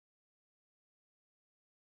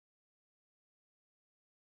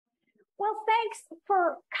Well, thanks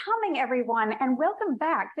for coming, everyone, and welcome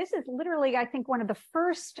back. This is literally, I think, one of the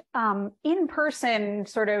first in-person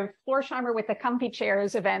sort of Florsheimmer with the comfy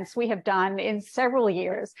chairs events we have done in several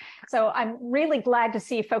years. So I'm really glad to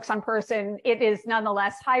see folks on person. It is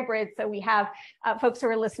nonetheless hybrid, so we have folks who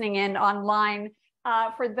are listening in online.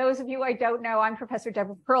 For those of you I don't know, I'm Professor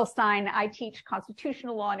Deborah Pearlstein. I teach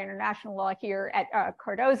constitutional law and international law here at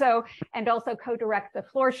Cardozo, and also co-direct the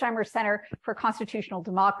Florsheimmer Center for Constitutional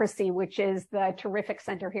Democracy, which is the terrific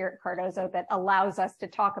center here at Cardozo that allows us to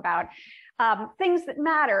talk about things that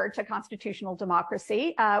matter to constitutional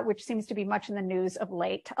democracy, which seems to be much in the news of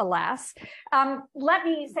late, alas. Let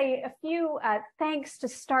me say a few thanks to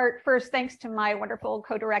start. First, thanks to my wonderful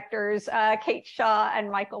co-directors, Kate Shaw and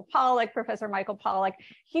Michael Pollack, Professor Michael Pollack.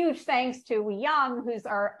 Huge thanks to Wee Young, who's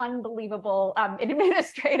our unbelievable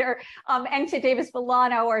administrator, and to Davis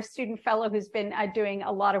Villano, our student fellow, who's been doing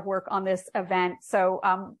a lot of work on this event. So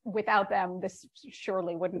without them, this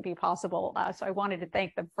surely wouldn't be possible. So I wanted to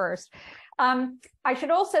thank them first. I should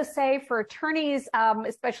also say for attorneys,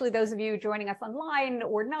 especially those of you joining us online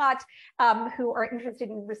or not, who are interested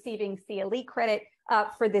in receiving CLE credit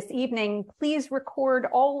for this evening, please record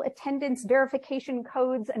all attendance verification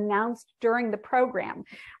codes announced during the program.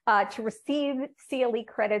 To receive CLE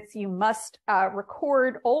credits, you must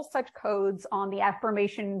record all such codes on the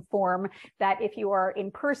affirmation form that if you are in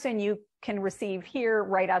person, you can receive here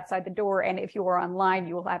right outside the door. And if you are online,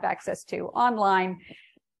 you will have access to online.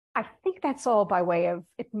 I think that's all by way of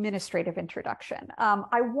administrative introduction.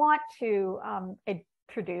 I want to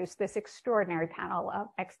introduce this extraordinary panel of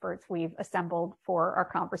experts we've assembled for our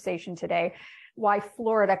conversation today. Why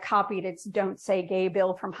Florida copied its Don't Say Gay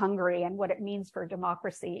bill from Hungary and what it means for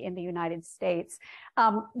democracy in the United States.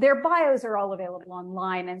 Their bios are all available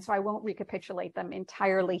online, and so I won't recapitulate them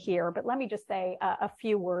entirely here, but let me just say a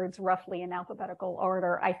few words roughly in alphabetical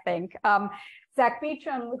order, I think. Zack,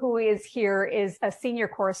 who is here, is a senior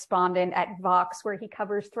correspondent at Vox, where he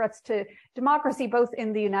covers threats to democracy both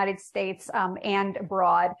in the United States and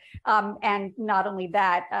abroad. And not only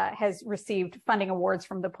that, has received funding awards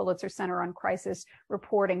from the Pulitzer Center on Crisis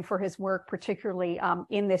Reporting for his work, particularly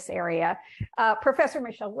in this area. Professor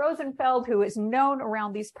Michel Rosenfeld, who is known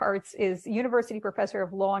around these parts, is University Professor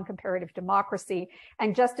of Law and Comparative Democracy,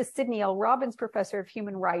 and Justice Sidney L. Robbins Professor of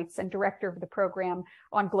Human Rights and Director of the Program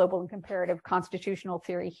on Global and Comparative Constitutional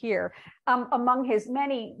Theory here. Among his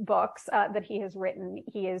many books that he has written,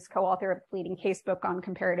 he is co-author of the leading case book on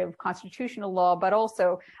comparative constitutional law, but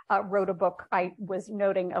also wrote a book I was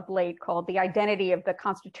noting of late called The Identity of the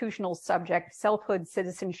Constitutional Subject, Selfhood,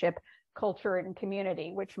 Citizenship, Culture, and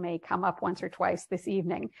Community, which may come up once or twice this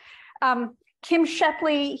evening. Kim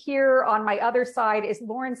Scheppele here on my other side is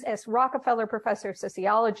Laurance S. Rockefeller Professor of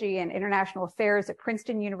Sociology and International Affairs at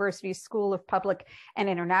Princeton University School of Public and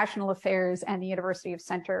International Affairs and the University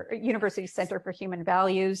Center for Human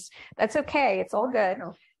Values. That's okay, it's all good.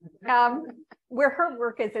 Where her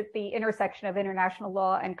work is at the intersection of international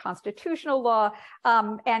law and constitutional law,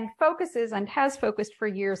 and focuses and has focused for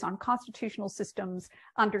years on constitutional systems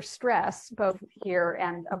under stress, both here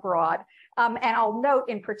and abroad. And I'll note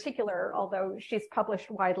in particular, although she's published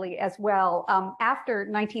widely as well, after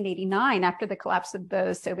 1989, after the collapse of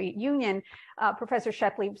the Soviet Union, Professor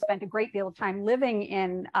Scheppele spent a great deal of time living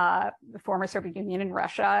in the former Soviet Union in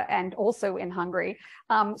Russia and also in Hungary.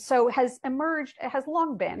 So has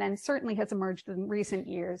long been, and certainly has emerged in recent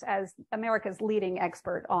years as America's leading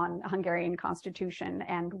expert on Hungarian constitution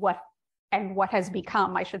and what has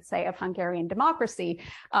become, I should say, of Hungarian democracy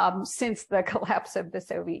since the collapse of the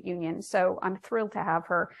Soviet Union. So I'm thrilled to have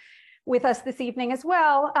her with us this evening as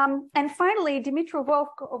well. And finally, Dumitru Wolf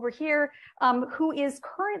over here, who is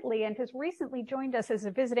currently and has recently joined us as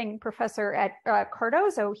a visiting professor at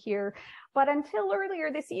Cardozo here, but until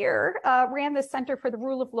earlier this year, ran the Center for the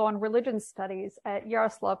Rule of Law and Religion Studies at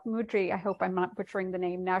Yaroslav Mudry, I hope I'm not butchering the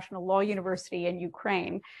name, National Law University in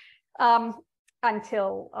Ukraine.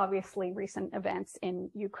 Until obviously recent events in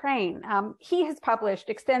Ukraine. He has published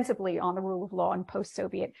extensively on the rule of law in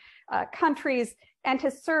post-Soviet countries and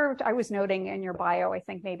has served, I was noting in your bio, I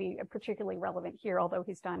think maybe particularly relevant here, although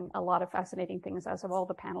he's done a lot of fascinating things as of all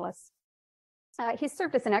the panelists. He's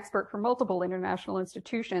served as an expert for multiple international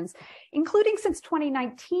institutions, including since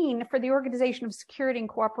 2019 for the Organization of Security and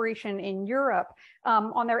Cooperation in Europe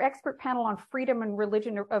on their expert panel on freedom and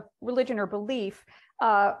religion or belief,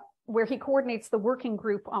 where he coordinates the working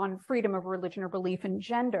group on freedom of religion or belief and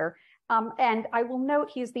gender. And I will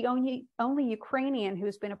note he is the only Ukrainian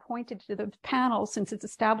who's been appointed to the panel since its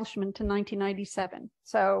establishment in 1997.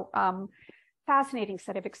 So fascinating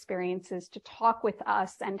set of experiences to talk with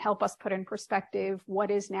us and help us put in perspective what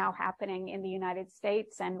is now happening in the United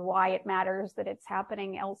States and why it matters that it's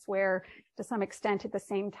happening elsewhere to some extent at the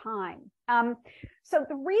same time. So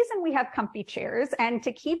the reason we have comfy chairs, and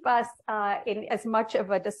to keep us in as much of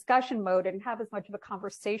a discussion mode and have as much of a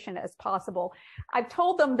conversation as possible, I've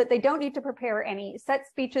told them that they don't need to prepare any set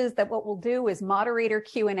speeches, that what we'll do is moderator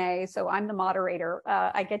Q&A. So I'm the moderator.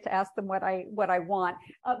 I get to ask them what I want.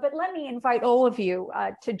 But let me invite all of you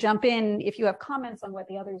to jump in if you have comments on what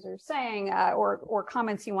the others are saying, or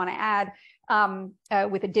comments you want to add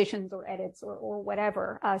with additions or edits or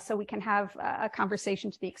whatever, so we can have a conversation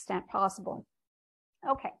to the extent possible.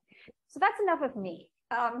 Okay, so that's enough of me.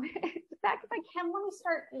 Zack, if I can, let me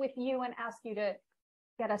start with you and ask you to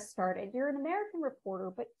get us started. You're an American reporter,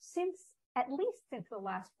 but at least since the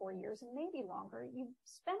last 4 years, and maybe longer, you've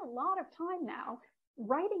spent a lot of time now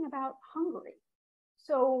writing about Hungary.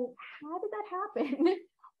 So how did that happen?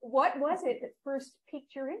 What was it that first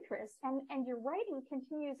piqued your interest? And your writing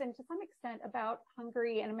continues, and to some extent, about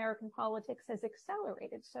Hungary and American politics has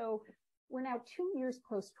accelerated. So we're now 2 years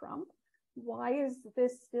post-Trump. Why is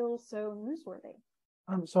this still so newsworthy?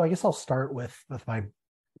 So I guess I'll start with my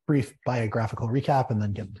brief biographical recap and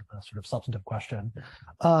then get into the sort of substantive question.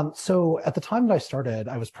 So at the time that I started,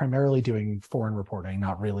 I was primarily doing foreign reporting,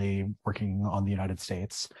 not really working on the United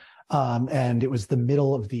States. And it was the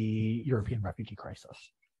middle of the European refugee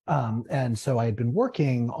crisis. And so I had been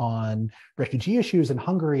working on refugee issues, and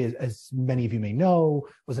Hungary, as many of you may know,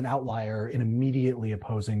 was an outlier in immediately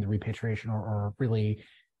opposing the repatriation, or really,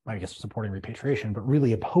 I guess, supporting repatriation, but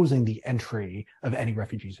really opposing the entry of any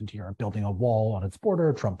refugees into Europe, building a wall on its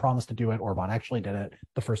border. Trump promised to do it. Orban actually did it,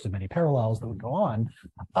 the first of many parallels that would go on.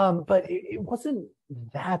 But it wasn't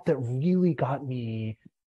that really got me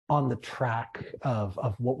on the track of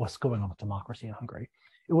what was going on with democracy in Hungary.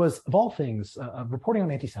 It was, of all things, reporting on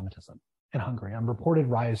anti-Semitism in Hungary, on reported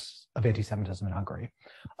rise of anti-Semitism in Hungary,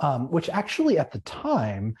 which actually at the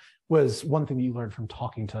time was one thing that you learned from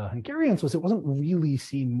talking to Hungarians, was it wasn't really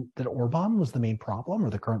seen that Orban was the main problem or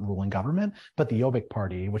the current ruling government, but the Jobbik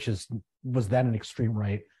party, which was then an extreme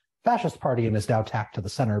right fascist party and is now tacked to the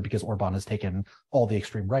center because Orban has taken all the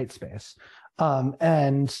extreme right space.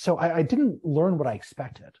 And so I didn't learn what I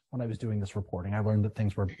expected when I was doing this reporting. I learned that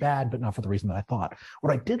things were bad, but not for the reason that I thought.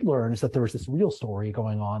 What I did learn is that there was this real story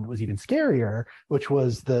going on that was even scarier, which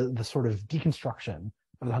was the sort of deconstruction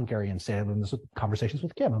of the Hungarian state. And this was conversations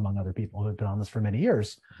with Kim, among other people who had been on this for many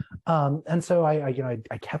years. And so I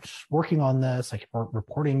kept working on this. I kept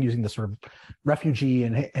reporting using the sort of refugee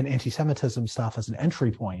and anti-Semitism stuff as an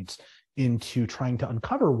entry point into trying to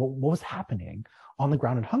uncover what was happening on the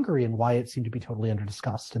ground in Hungary and why it seemed to be totally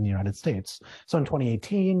under-discussed in the United States. So in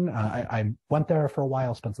 2018, I went there for a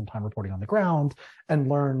while, spent some time reporting on the ground, and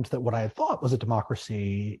learned that what I had thought was a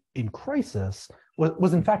democracy in crisis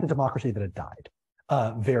was in fact a democracy that had died.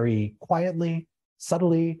 Very quietly,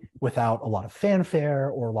 subtly, without a lot of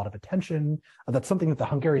fanfare or a lot of attention. That's something that the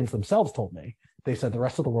Hungarians themselves told me. They said the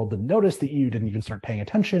rest of the world didn't notice, the EU didn't even start paying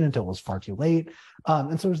attention until it was far too late.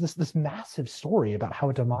 And so there's this massive story about how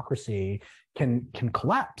a democracy can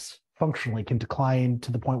collapse functionally, can decline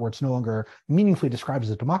to the point where it's no longer meaningfully described as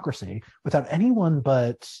a democracy without anyone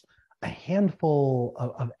but a handful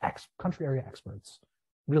of country area experts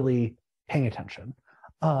really paying attention.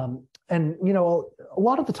 And, a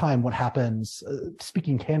lot of the time what happens,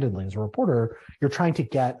 speaking candidly as a reporter, you're trying to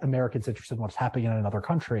get Americans interested in what's happening in another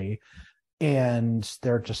country. And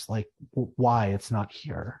they're just like, why? It's not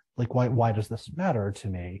here. Like, why does this matter to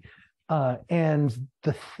me? And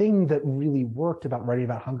the thing that really worked about writing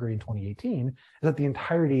about Hungary in 2018 is that the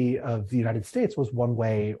entirety of the United States was one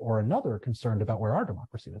way or another concerned about where our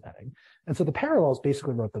democracy was heading. And so the parallels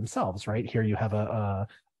basically wrote themselves, right? Here you have a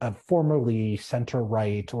formerly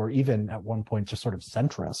center-right, or even at one point just sort of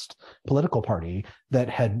centrist political party that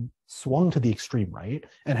had swung to the extreme right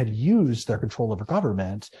and had used their control over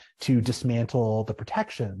government to dismantle the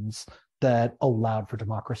protections that allowed for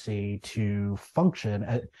democracy to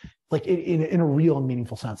function in a real and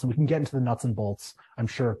meaningful sense. And we can get into the nuts and bolts, I'm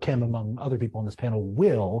sure Kim, among other people on this panel,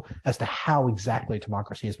 will, as to how exactly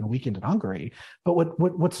democracy has been weakened in Hungary. But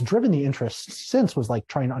what's driven the interest since was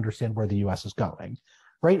trying to understand where the US is going.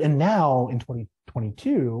 Right. And now in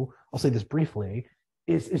 2022, I'll say this briefly,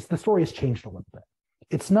 is the story has changed a little bit.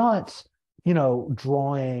 It's not,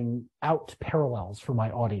 drawing out parallels for my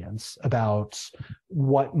audience about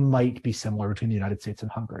what might be similar between the United States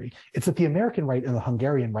and Hungary. It's that the American right and the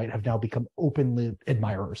Hungarian right have now become openly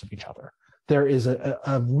admirers of each other. There is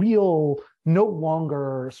a real no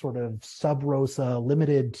longer sort of sub rosa,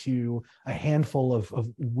 limited to a handful of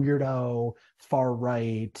weirdo,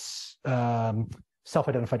 far-right,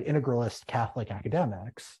 self-identified integralist Catholic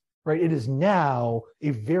academics, right? It is now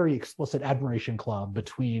a very explicit admiration club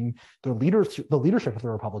between the leadership of the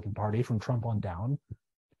Republican Party from Trump on down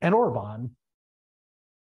and Orban,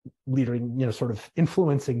 leading, sort of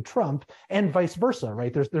influencing Trump, and vice versa,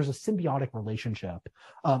 right? There's a symbiotic relationship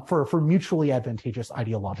for mutually advantageous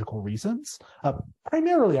ideological reasons.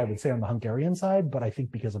 Primarily, I would say on the Hungarian side, but I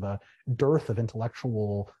think because of a dearth of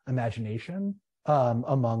intellectual imagination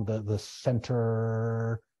among the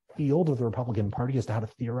center field of the Republican Party as to how to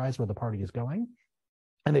theorize where the party is going.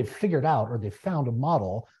 And they've figured out, or they've found a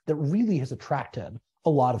model that really has attracted a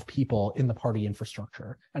lot of people in the party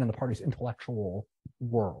infrastructure and in the party's intellectual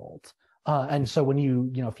world. And so when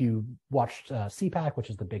if you watched CPAC, which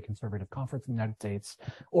is the big conservative conference in the United States,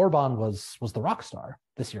 Orban was the rock star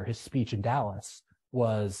this year. His speech in Dallas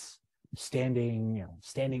was standing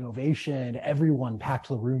ovation. Everyone packed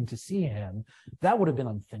the room to see him. That would have been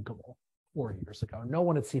unthinkable 4 years ago. No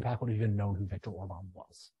one at CPAC would have even known who Viktor Orban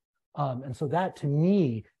was. And so that, to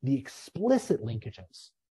me, the explicit linkages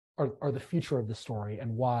are the future of the story,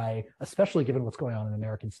 and why, especially given what's going on in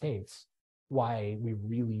American states, why we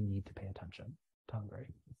really need to pay attention to Hungary.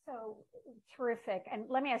 So terrific. And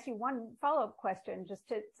let me ask you one follow-up question, just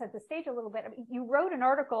to set the stage a little bit. I mean, you wrote an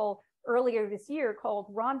article earlier this year called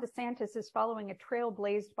 "Ron DeSantis is Following a Trail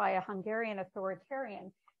Blazed by a Hungarian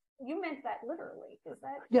Authoritarian." You meant that literally, is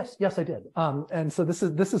that? Yes, I did. And so this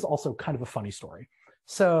is also kind of a funny story.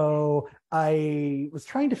 So I was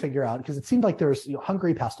trying to figure out, because it seemed like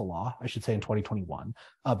Hungary passed a law, I should say, in 2021,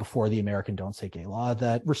 before the American Don't Say Gay law,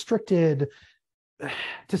 that restricted,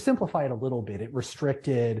 to simplify it a little bit, it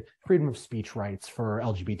restricted freedom of speech rights for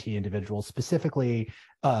LGBT individuals, specifically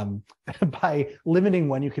by limiting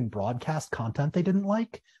when you can broadcast content they didn't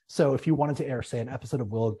like. So if you wanted to air, say, an episode of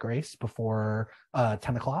Will of Grace before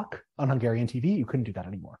 10 o'clock on Hungarian TV, you couldn't do that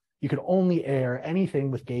anymore. You could only air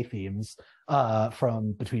anything with gay themes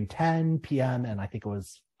from between 10 p.m. and I think it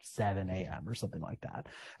was 7 a.m. or something like that.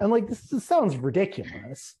 And this sounds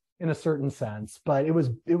ridiculous in a certain sense, but it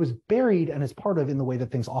was buried and is part of, in the way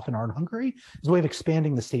that things often are in Hungary, is a way of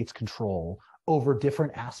expanding the state's control over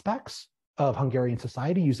different aspects of Hungarian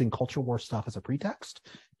society, using culture war stuff as a pretext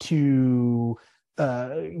to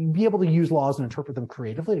be able to use laws and interpret them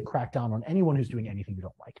creatively to crack down on anyone who's doing anything you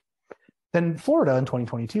don't like. Then Florida in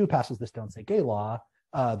 2022 passes this Don't Say Gay law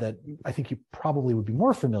that I think you probably would be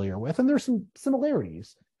more familiar with. And there's some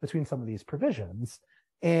similarities between some of these provisions.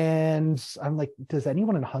 And I'm like, does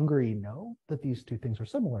anyone in Hungary know that these two things are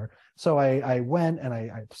similar? So I went and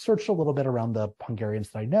I searched a little bit around the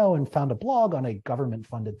Hungarians that I know and found a blog on a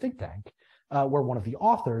government-funded think tank where one of the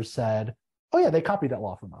authors said, oh yeah, they copied that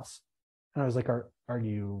law from us. And I was like, are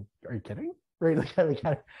you kidding? Right?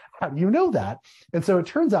 How do you know that? And so it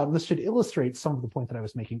turns out, and this should illustrate some of the point that I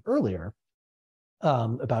was making earlier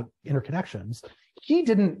about interconnections, he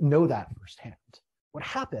didn't know that firsthand. What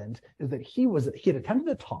happened is that he had attended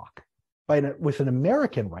a talk with an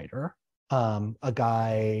American writer, a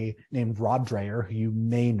guy named Rod Dreher, who you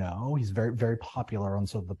may know. He's very, very popular on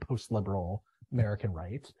sort of the post-liberal American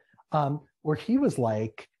right, where he was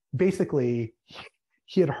like, basically,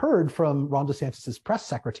 he had heard from Ron DeSantis' press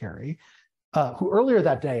secretary, who earlier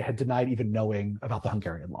that day had denied even knowing about the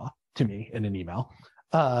Hungarian law to me in an email.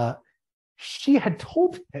 She had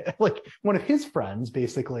told one of his friends,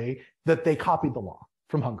 basically, that they copied the law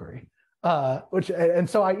from Hungary. And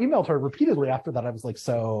so I emailed her repeatedly after that. I was like,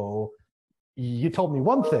 so you told me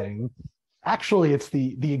one thing. Actually, it's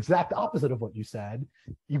the exact opposite of what you said.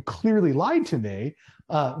 You clearly lied to me.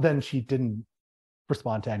 Then she didn't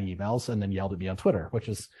respond to any emails and then yelled at me on Twitter, which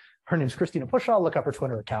is, her name's Christina Pushaw. Look up her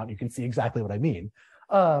Twitter account. You can see exactly what I mean.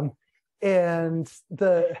 And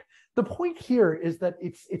the point here is that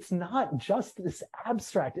it's not just this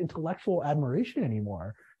abstract intellectual admiration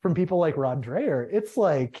anymore from people like Rod Dreher. It's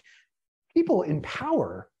like people in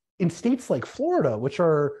power in states like Florida, which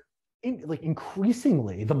are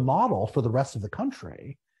increasingly the model for the rest of the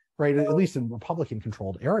country, right? At least in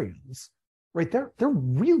Republican-controlled areas, right? They're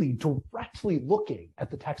really directly looking at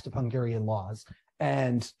the text of Hungarian laws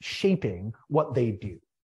and shaping what they do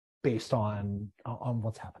based on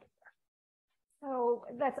what's happening. So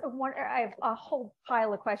that's I have a whole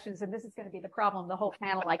pile of questions, and this is going to be the problem, the whole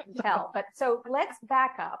panel, I can tell. But so let's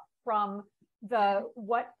back up from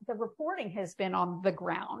what the reporting has been on the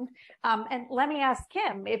ground. And let me ask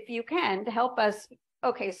Kim, if you can, to help us.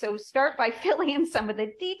 Okay, so start by filling in some of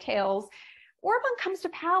the details. Orban comes to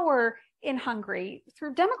power in Hungary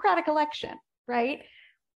through democratic election, right?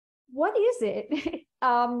 What is it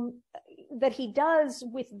that he does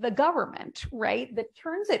with the government, right? That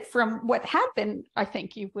turns it from what had been, I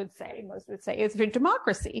think you would say, most would say, is a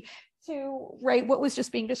democracy to, right, what was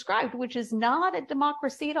just being described, which is not a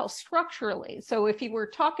democracy at all structurally. So if you were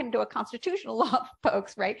talking to a constitutional law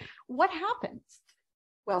folks, right, what happens?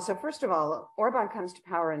 Well, so first of all, Orban comes to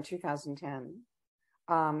power in 2010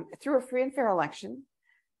 through a free and fair election.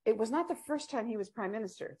 It was not the first time he was prime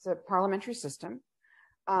minister. It's a parliamentary system.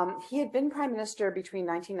 He had been prime minister between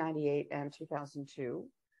 1998 and 2002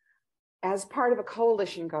 as part of a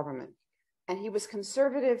coalition government. And he was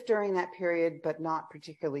conservative during that period, but not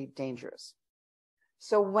particularly dangerous.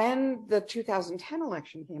 So when the 2010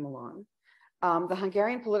 election came along, the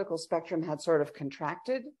Hungarian political spectrum had sort of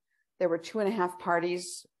contracted. There were 2.5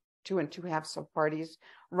 parties, 2 2.5 of parties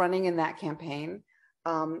running in that campaign.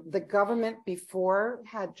 The government before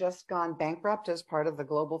had just gone bankrupt as part of the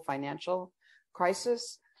global financial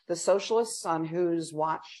crisis. The socialists on whose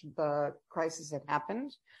watch the crisis had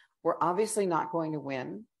happened were obviously not going to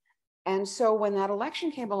win. And so when that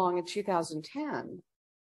election came along in 2010,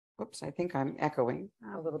 whoops, I think I'm echoing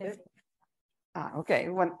a little bit. Okay,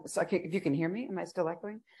 so if you can hear me, am I still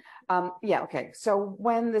echoing? Yeah, okay. So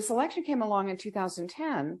when this election came along in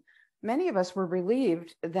 2010, many of us were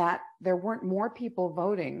relieved that there weren't more people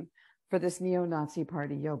voting for this neo-Nazi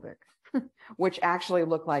party, Jobbik, which actually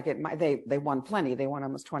looked like it might, they won plenty. They won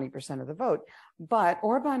almost 20% of the vote, but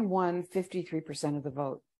Orban won 53% of the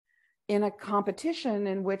vote in a competition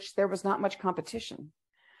in which there was not much competition.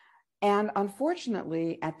 And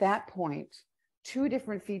unfortunately, at that point, 2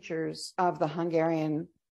 different features of the Hungarian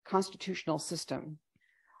constitutional system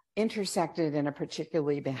intersected in a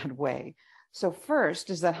particularly bad way. So first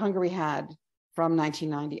is that Hungary had, from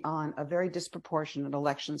 1990 on, a very disproportionate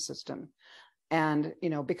election system. And,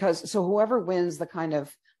 so whoever wins the kind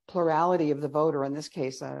of plurality of the vote, or in this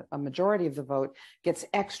case, a majority of the vote, gets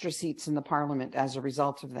extra seats in the parliament as a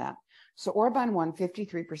result of that. So Orban won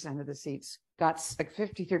 53% of the seats, got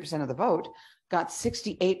 53% of the vote, got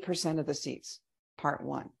 68% of the seats. Part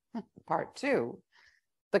 1. Part 2,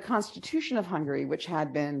 the Constitution of Hungary, which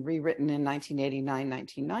had been rewritten in 1989,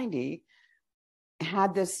 1990,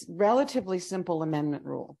 had this relatively simple amendment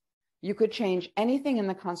rule. You could change anything in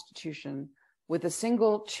the Constitution with a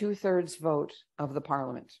single 2/3 vote of the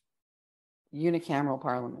parliament, unicameral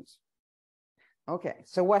parliament. Okay,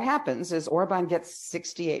 so what happens is Orban gets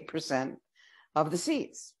 68% of the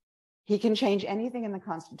seats. He can change anything in the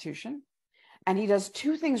Constitution, and he does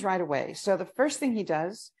 2 things right away. So the first thing he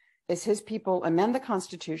does is his people amend the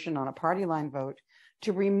Constitution on a party line vote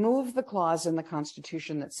to remove the clause in the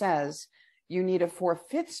Constitution that says you need a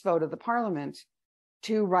 4/5 vote of the parliament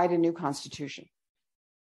to write a new Constitution.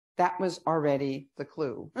 That was already the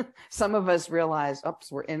clue. Some of us realized,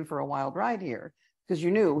 oops, we're in for a wild ride here, because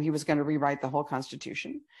you knew he was going to rewrite the whole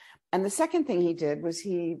Constitution. And the second thing he did was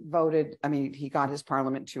he got his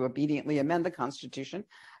parliament to obediently amend the Constitution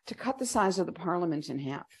to cut the size of the parliament in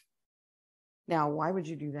half. Now, why would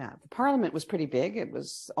you do that? The parliament was pretty big. It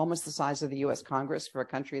was almost the size of the US Congress for a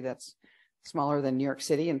country that's smaller than New York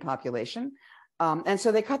City in population. And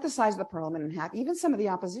so they cut the size of the parliament in half. Even some of the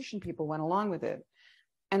opposition people went along with it.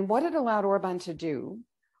 And what it allowed Orban to do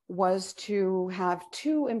was to have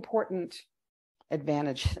 2 important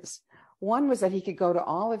advantages. One was that he could go to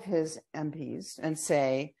all of his MPs and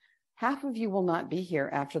say, half of you will not be here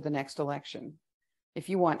after the next election. If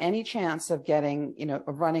you want any chance of getting,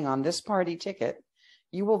 of running on this party ticket,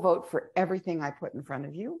 you will vote for everything I put in front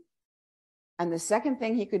of you. And the second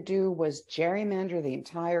thing he could do was gerrymander the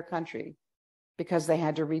entire country because they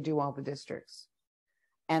had to redo all the districts.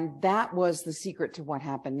 And that was the secret to what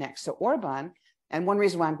happened next. So Orban, and one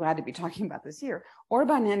reason why I'm glad to be talking about this here,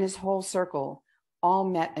 Orban and his whole circle all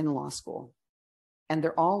met in law school, and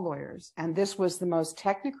they're all lawyers. And this was the most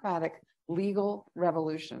technocratic legal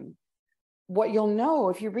revolution. What you'll know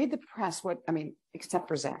if you read the press, except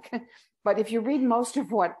for Zack, but if you read most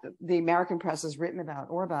of what the American press has written about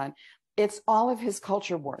Orban, it's all of his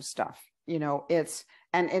culture war stuff. It's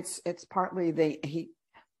partly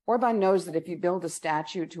Orban knows that if you build a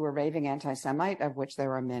statue to a raving anti-Semite, of which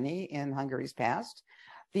there are many in Hungary's past,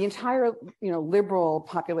 the entire, liberal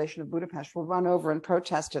population of Budapest will run over and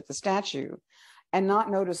protest at the statue and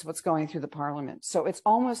not notice what's going through the parliament. So it's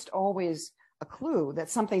almost always a clue that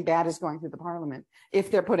something bad is going through the parliament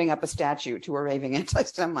if they're putting up a statue to a raving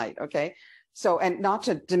anti-Semite, okay? So, and not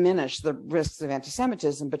to diminish the risks of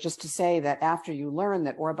anti-Semitism, but just to say that after you learn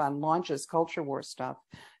that Orban launches culture war stuff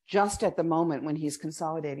just at the moment when he's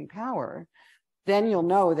consolidating power, then you'll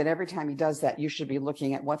know that every time he does that, you should be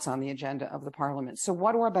looking at what's on the agenda of the parliament. So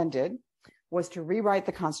what Orban did was to rewrite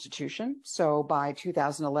the Constitution. So by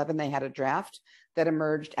 2011, they had a draft that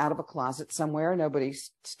emerged out of a closet somewhere. Nobody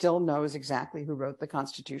still knows exactly who wrote the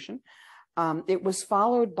Constitution. It was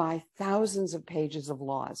followed by thousands of pages of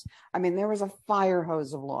laws. I mean, there was a fire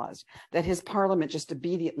hose of laws that his parliament just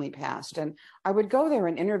obediently passed. And I would go there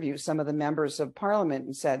and interview some of the members of parliament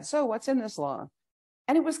and said, so what's in this law?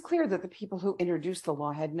 And it was clear that the people who introduced the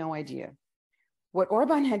law had no idea. What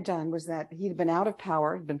Orban had done was that he'd been out of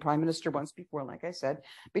power, he'd been prime minister once before, like I said,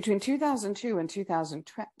 between 2002 and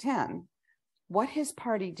 2010. What his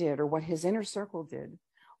party did, or what his inner circle did,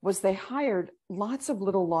 was they hired lots of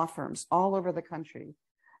little law firms all over the country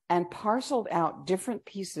and parceled out different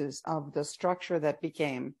pieces of the structure that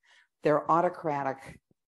became their autocratic,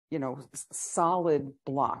 solid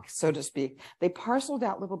block, so to speak. They parceled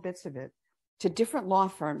out little bits of it to different law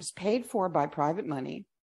firms paid for by private money,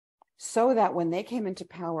 so that when they came into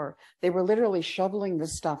power, they were literally shoveling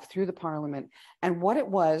this stuff through the parliament. And what it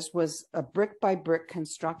was a brick by brick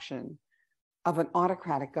construction of an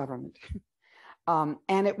autocratic government.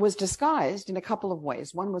 And it was disguised in a couple of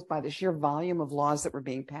ways. One was by the sheer volume of laws that were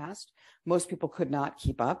being passed. Most people could not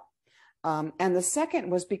keep up. And the second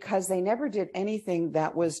was because they never did anything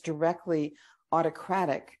that was directly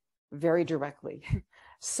autocratic, very directly.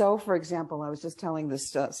 So, for example, I was just telling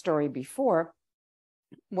this story before,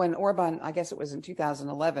 when Orban, I guess it was in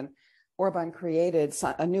 2011, Orban created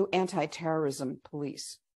a new anti-terrorism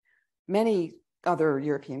police. Many other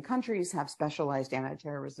European countries have specialized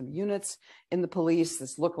anti-terrorism units in the police.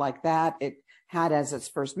 This looked like that. It had as its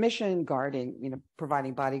first mission guarding,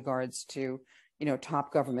 providing bodyguards to,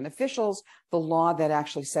 top government officials. The law that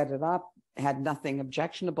actually set it up had nothing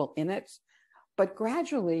objectionable in it. But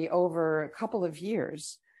gradually, over a couple of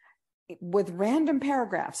years, with random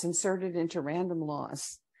paragraphs inserted into random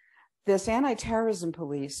laws, this anti-terrorism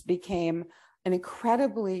police became an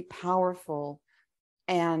incredibly powerful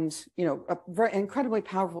and, a very incredibly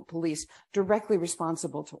powerful police directly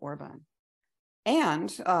responsible to Orban.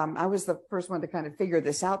 And I was the first one to kind of figure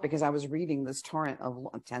this out because I was reading this torrent of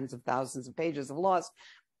tens of thousands of pages of laws.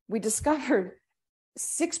 We discovered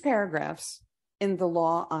 6 paragraphs in the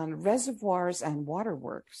law on reservoirs and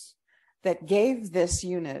waterworks that gave this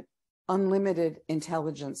unit unlimited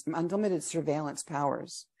intelligence, unlimited surveillance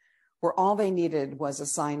powers, where all they needed was a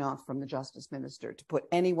sign-off from the justice minister to put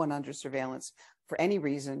anyone under surveillance for any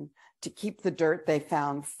reason, to keep the dirt they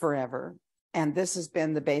found forever. And this has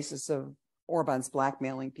been the basis of Orban's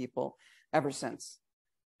blackmailing people ever since.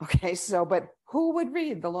 Okay, but who would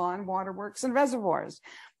read the law on waterworks and reservoirs,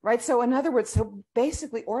 right? So in other words, so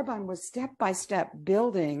basically Orban was step by step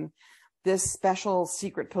building this special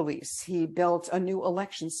secret police. He built a new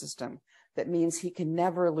election system that means he can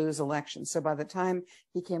never lose elections. So by the time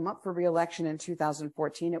he came up for re-election in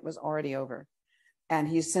 2014, it was already over. And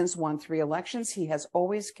he's since won 3 elections. He has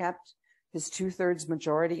always kept his 2/3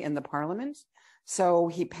 majority in the parliament. So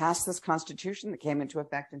he passed this constitution that came into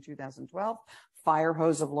effect in 2012, fire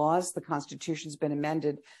hose of laws. The constitution's been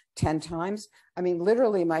amended 10 times. I mean,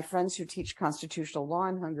 literally, my friends who teach constitutional law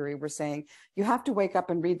in Hungary were saying, you have to wake up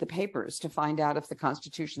and read the papers to find out if the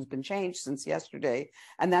constitution's been changed since yesterday.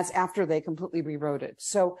 And that's after they completely rewrote it.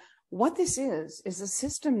 So what this is a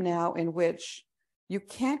system now in which you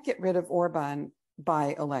can't get rid of Orban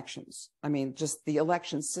by elections. I mean, just the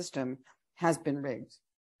election system has been rigged.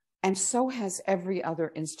 And so has every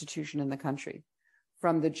other institution in the country,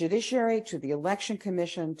 from the judiciary to the election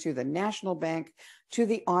commission, to the National Bank, to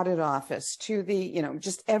the audit office, to the,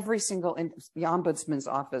 just every single, the ombudsman's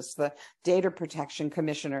office, the data protection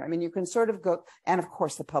commissioner. I mean, you can sort of go, and of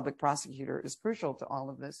course, the public prosecutor is crucial to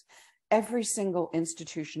all of this. Every single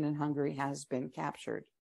institution in Hungary has been captured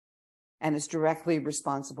and is directly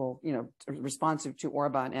responsible, responsive to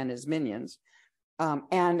Orban and his minions.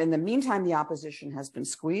 And in the meantime, the opposition has been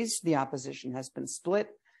squeezed. The opposition has been split.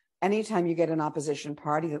 Anytime you get an opposition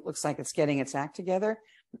party that looks like it's getting its act together,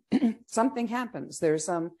 something happens. There's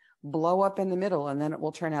some blow up in the middle, and then it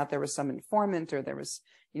will turn out there was some informant, or there was,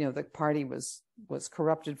 the party was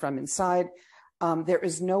corrupted from inside. There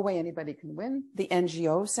is no way anybody can win. The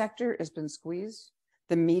NGO sector has been squeezed.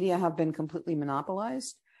 The media have been completely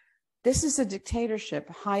monopolized. This is a dictatorship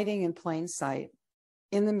hiding in plain sight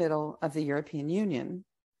in the middle of the European Union.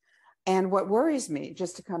 And what worries me,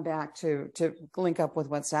 just to come back to link up with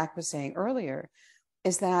what Zack was saying earlier,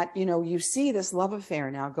 is that, you see this love affair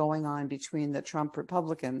now going on between the Trump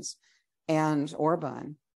Republicans and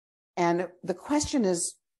Orban. And the question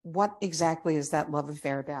is, what exactly is that love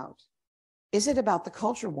affair about? Is it about the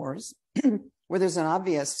culture wars, where there's an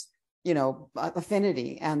obvious,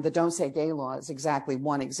 affinity, and the Don't Say Gay law is exactly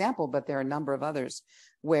one example, but there are a number of others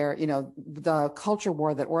where, the culture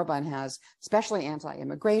war that Orban has, especially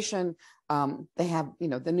anti-immigration, They have,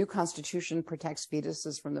 the new constitution protects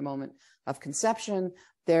fetuses from the moment of conception.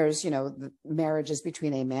 There's, the marriages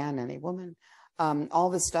between a man and a woman. All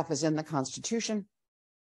this stuff is in the constitution.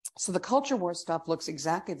 So the culture war stuff looks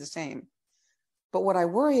exactly the same. But what I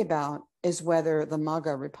worry about is whether the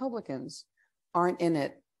MAGA Republicans aren't in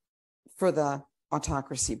it for the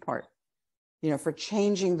autocracy part, for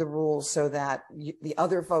changing the rules so that the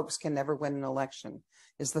other folks can never win an election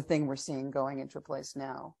is the thing we're seeing going into place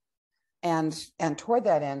now. And toward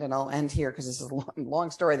that end, and I'll end here because this is a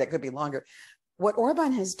long story that could be longer, what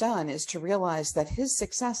Orban has done is to realize that his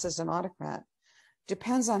success as an autocrat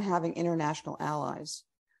depends on having international allies.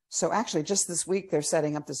 So actually, just this week, they're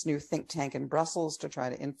setting up this new think tank in Brussels to try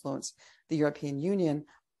to influence the European Union.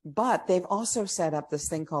 But they've also set up this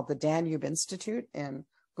thing called the Danube Institute in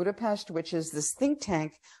Budapest, which is this think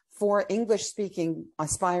tank for English-speaking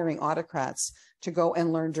aspiring autocrats to go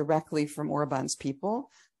and learn directly from Orban's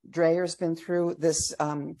people. Dreyer's been through this.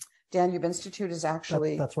 Danube Institute is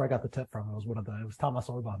actually... That's where I got the tip from. It was Thomas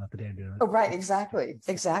Orban at the Danube. Oh, right, exactly.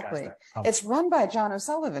 It's run by John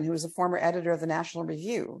O'Sullivan, who was a former editor of the National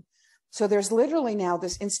Review. So there's literally now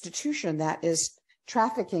this institution that is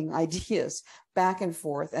trafficking ideas back and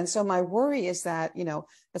forth. And so my worry is that,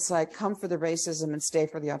 it's like come for the racism and stay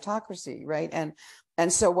for the autocracy, right?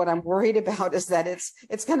 And so what I'm worried about is that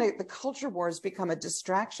the culture wars become a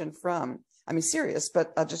distraction from, serious,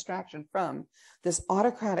 but a distraction from this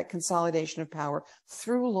autocratic consolidation of power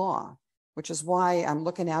through law, which is why I'm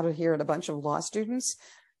looking out here at a bunch of law students.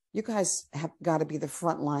 You guys have got to be the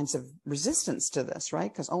front lines of resistance to this,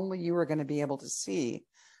 right? Because only you are going to be able to see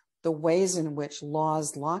the ways in which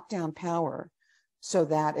laws lock down power so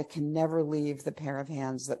that it can never leave the pair of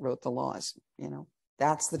hands that wrote the laws.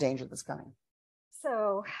 That's the danger that's coming.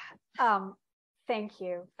 So, thank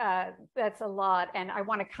you. That's a lot. And I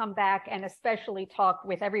want to come back and especially talk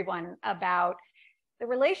with everyone about the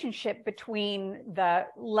relationship between the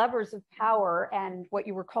levers of power and what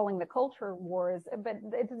you were calling the culture wars. But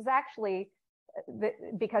it is actually,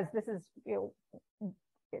 because this is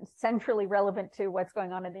centrally relevant to what's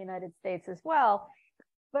going on in the United States as well.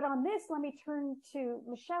 But on this, let me turn to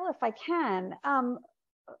Michel, if I can.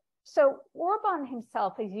 So Orban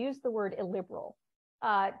himself has used the word illiberal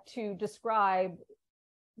to describe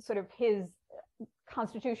sort of his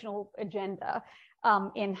constitutional agenda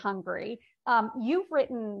in Hungary. You've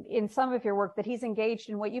written in some of your work that he's engaged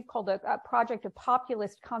in what you've called a project of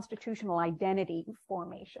populist constitutional identity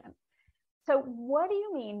formation. So what do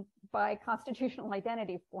you mean by constitutional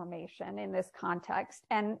identity formation in this context?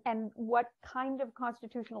 And what kind of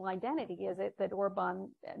constitutional identity is it that Orban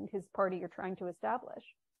and his party are trying to establish?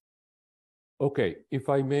 Okay, if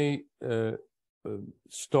I may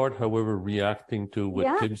start, however, reacting to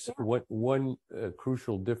what Tim said. One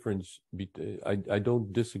crucial difference, I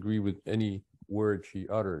don't disagree with any word she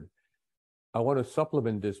uttered. I want to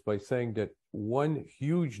supplement this by saying that one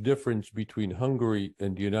huge difference between Hungary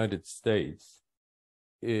and the United States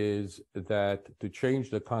is that to change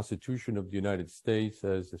the Constitution of the United States,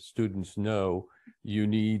 as the students know, you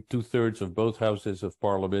need 2/3 of both houses of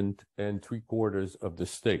parliament and 3/4 of the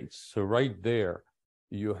states. So right there,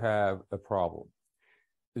 you have a problem.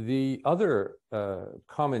 The other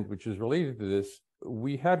comment, which is related to this,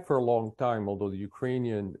 we had for a long time, although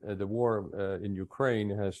the war in Ukraine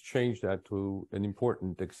has changed that to an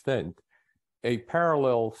important extent, a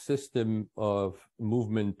parallel system of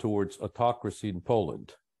movement towards autocracy in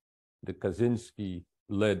Poland. The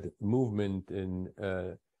Kaczynski-led movement in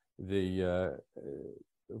the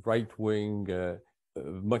right-wing,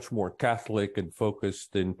 much more Catholic and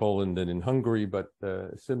focused in Poland than in Hungary, but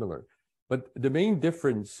similar. But the main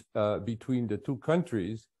difference between the two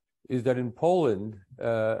countries is that in Poland,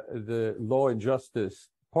 the Law and Justice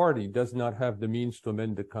Party does not have the means to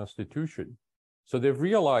amend the constitution. So they've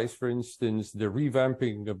realized, for instance, the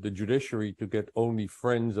revamping of the judiciary to get only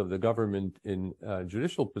friends of the government in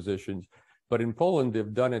judicial positions. But in Poland,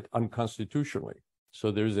 they've done it unconstitutionally.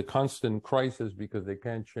 So there's a constant crisis because they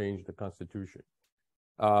can't change the constitution.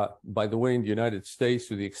 By the way, in the United States,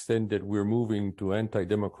 to the extent that we're moving to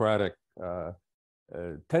anti-democratic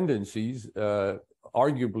tendencies,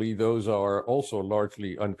 arguably those are also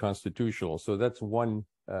largely unconstitutional. So that's one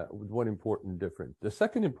important difference. The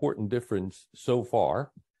second important difference so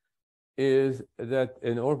far is that,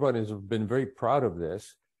 and Orban has been very proud of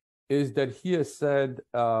this, is that he has said,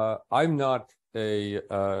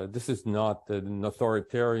 this is not an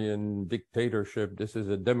authoritarian dictatorship. This is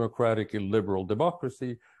a democratic and liberal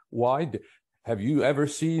democracy. Why? Have you ever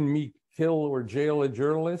seen me kill or jail a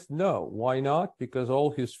journalist? No. Why not? Because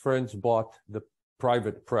all his friends bought the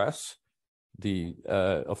private press. the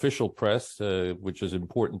official press, which is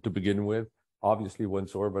important to begin with. Obviously,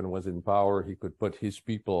 once Orban was in power, he could put his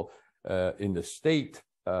people in the state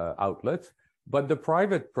outlets. But the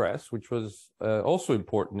private press, which was also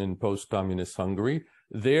important in post-communist Hungary,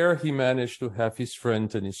 there he managed to have his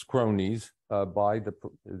friends and his cronies buy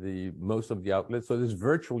the most of the outlets. So there's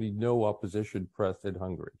virtually no opposition press in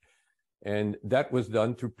Hungary. And that was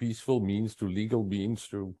done through peaceful means, through legal means,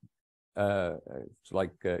 through it's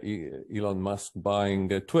like Elon Musk buying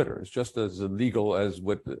Twitter. It's just as illegal as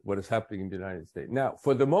what is happening in the United States. Now,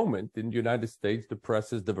 for the moment, in the United States, the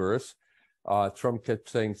press is diverse. Trump kept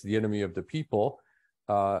saying it's the enemy of the people.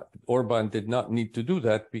 Orban did not need to do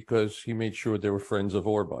that because he made sure they were friends of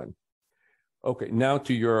Orban. Okay, now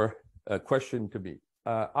to your question to me.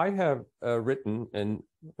 I have written, and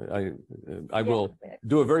I will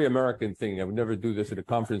do a very American thing. I would never do this at a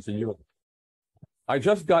conference in Europe. I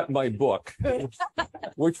just got my book,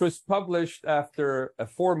 which was published after a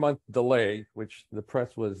 4-month delay, which the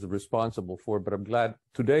press was responsible for, but I'm glad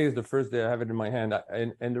today is the first day I have it in my hand.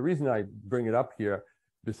 And the reason I bring it up here,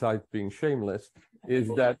 besides being shameless, is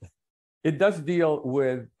that it does deal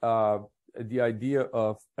with the idea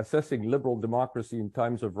of assessing liberal democracy in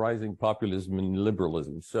times of rising populism and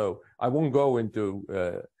liberalism. So I won't go into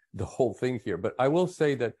the whole thing here, but I will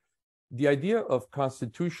say that the idea of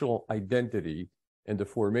constitutional identity and the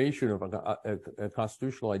formation of a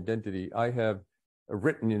constitutional identity, I have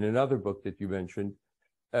written in another book that you mentioned,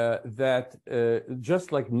 that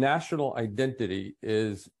just like national identity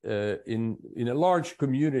is in a large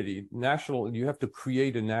community, you have to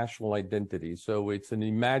create a national identity. So it's an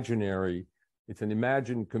imagined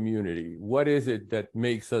community. What is it that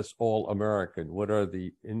makes us all American? What are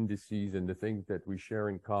the indices and the things that we share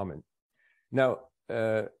in common? Now,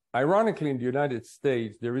 ironically, in the United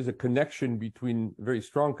States, there is a very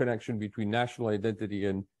strong connection between national identity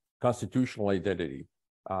and constitutional identity.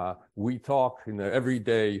 We talk, every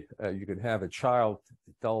day you can have a child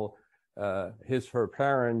tell her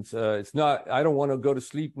parents, I don't want to go to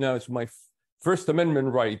sleep now. It's my First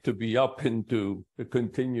Amendment right to be up and to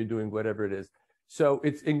continue doing whatever it is. So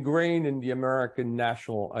it's ingrained in the American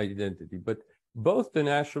national identity. But both the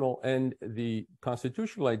national and the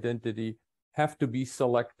constitutional identity have to be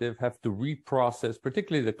selective, have to reprocess,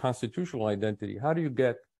 particularly the constitutional identity. How do you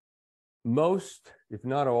get most, if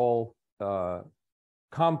not all,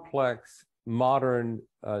 complex, modern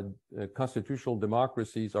constitutional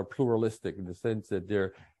democracies are pluralistic in the sense that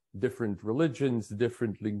they're different religions,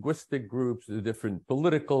 different linguistic groups, different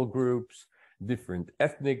political groups, different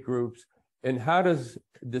ethnic groups. And how does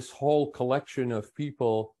this whole collection of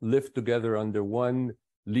people live together under one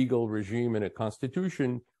legal regime and a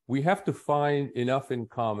constitution? We have to find enough in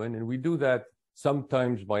common, and we do that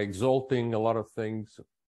sometimes by exalting a lot of things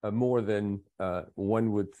more than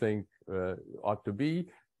one would think ought to be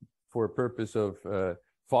for a purpose of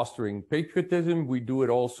fostering patriotism. We do it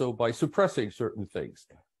also by suppressing certain things.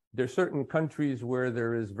 There are certain countries where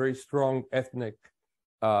there is very strong ethnic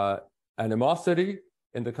animosity,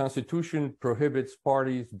 and the Constitution prohibits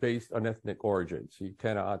parties based on ethnic origins. You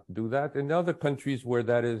cannot do that. In other countries where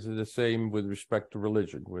that is the same with respect to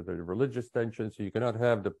religion, where there are religious tensions, so you cannot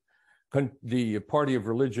have the party of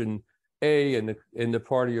religion A and the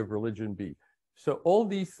party of religion B. So all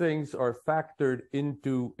these things are factored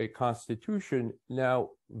into a constitution. Now,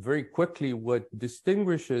 very quickly, what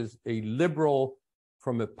distinguishes a liberal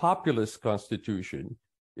from a populist constitution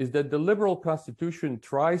is that the liberal constitution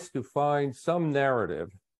tries to find some narrative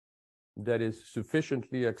that is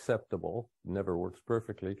sufficiently acceptable, never works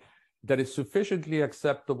perfectly, that is sufficiently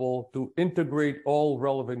acceptable to integrate all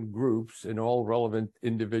relevant groups and all relevant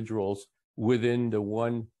individuals within the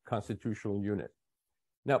one constitutional unit.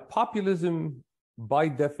 Now, populism, by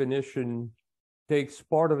definition, takes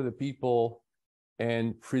part of the people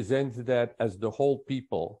and presents that as the whole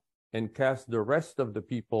people and casts the rest of the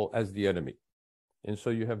people as the enemy. And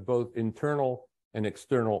so you have both internal and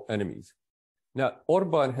external enemies. Now,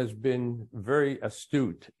 Orban has been very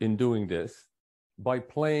astute in doing this by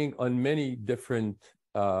playing on many different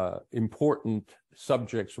important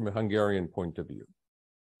subjects from a Hungarian point of view.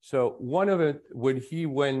 So one of it, when he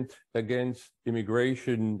went against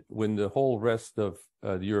immigration, when the whole rest of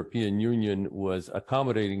the European Union was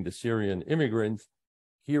accommodating the Syrian immigrants,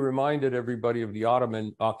 he reminded everybody of the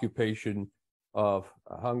Ottoman occupation of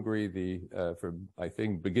Hungary, from, I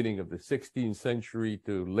think, beginning of the 16th century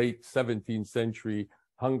to late 17th century.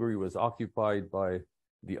 Hungary was occupied by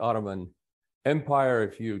the Ottoman Empire.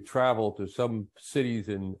 If you travel to some cities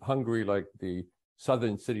in Hungary, like the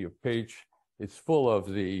southern city of Pécs, it's full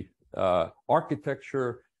of the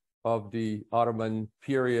architecture of the Ottoman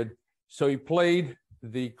period. So he played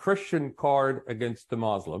the Christian card against the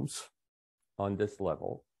Muslims on this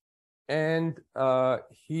level. And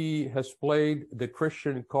he has played the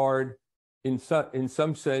Christian card in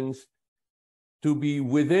some sense to be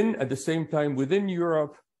within, at the same time, within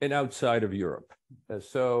Europe and outside of Europe.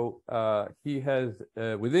 So he has,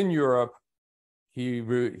 within Europe, he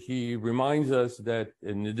reminds us that,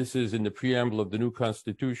 and this is in the preamble of the new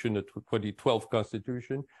Constitution, the 2012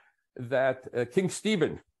 Constitution, that King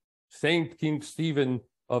Stephen, Saint King Stephen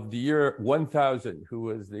of the year 1000, who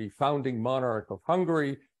was the founding monarch of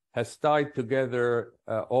Hungary, has tied together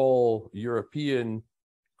all European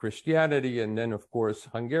Christianity and then, of course,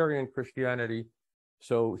 Hungarian Christianity.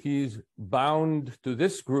 So he's bound to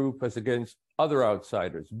this group as against other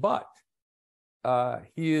outsiders. But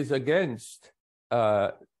he is against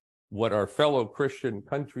what are fellow Christian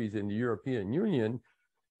countries in the European Union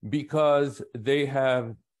because they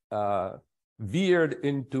have veered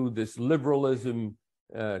into this liberalism,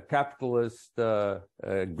 capitalist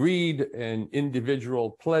greed and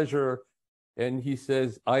individual pleasure. And he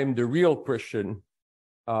says, I'm the real Christian,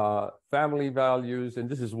 family values. And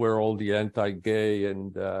this is where all the anti-gay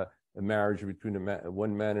and a marriage between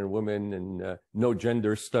one man and woman and no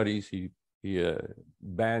gender studies. He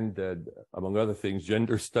banned, among other things,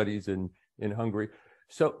 gender studies in Hungary.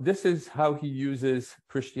 So this is how he uses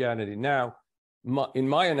Christianity. Now, in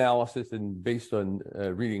my analysis, and based on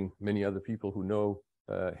reading many other people who know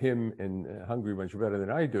him in Hungary much better than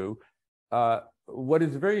I do, what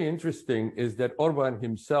is very interesting is that Orban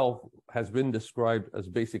himself has been described as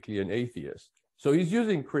basically an atheist. So he's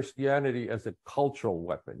using Christianity as a cultural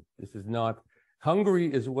weapon. This is not,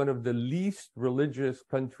 Hungary is one of the least religious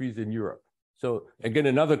countries in Europe. So again,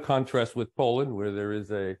 another contrast with Poland, where there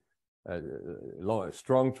is a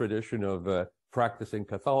strong tradition of practicing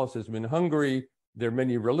Catholicism. In Hungary, there are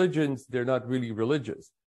many religions, they're not really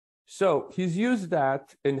religious. So he's used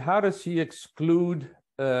that, and how does he exclude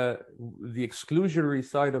the exclusionary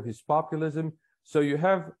side of his populism? So you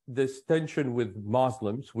have this tension with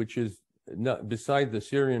Muslims, which is, not, beside the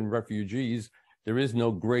Syrian refugees, there is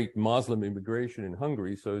no great Muslim immigration in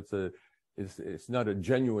Hungary, so it's not a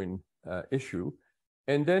genuine issue.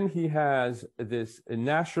 And then he has this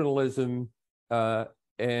nationalism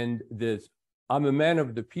and this, I'm a man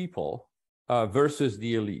of the people, versus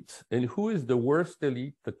the elites. And who is the worst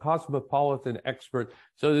elite? The cosmopolitan expert.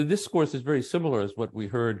 So the discourse is very similar as what we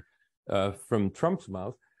heard from Trump's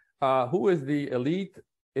mouth. Who is the elite?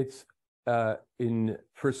 It's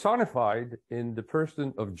personified in the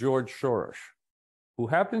person of George Soros, who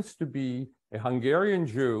happens to be a Hungarian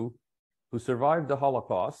Jew who survived the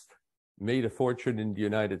Holocaust, made a fortune in the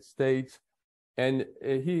United States. And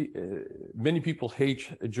many people hate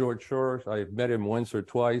George Soros. I've met him once or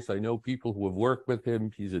twice. I know people who have worked with him.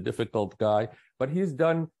 He's a difficult guy, but he's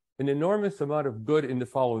done an enormous amount of good in the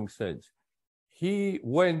following sense. He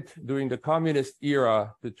went during the communist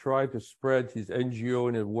era to try to spread his NGO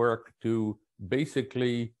and his work to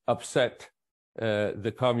basically upset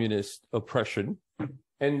the communist oppression.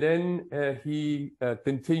 And then he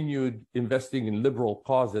continued investing in liberal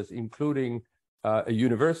causes, including a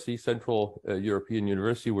university, Central European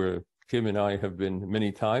University, where Kim and I have been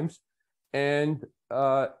many times. And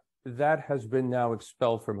that has been now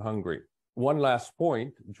expelled from Hungary. One last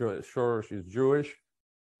point, Soros is Jewish.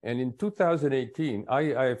 And in 2018, I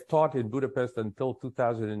have taught in Budapest until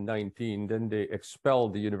 2019. Then they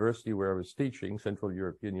expelled the university where I was teaching, Central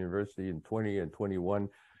European University, in 20 and 21.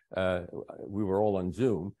 We were all on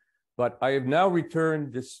Zoom. But I have now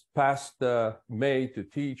returned this past May to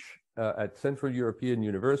teach at Central European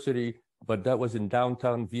University, but that was in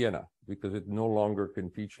downtown Vienna because it no longer can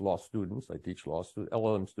teach law students. I teach law students,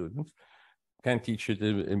 LLM students. Can't teach it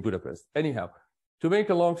in Budapest. Anyhow, to make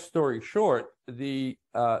a long story short,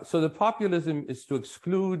 so the populism is to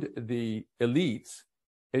exclude the elites.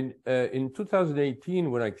 And in 2018,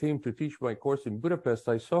 when I came to teach my course in Budapest,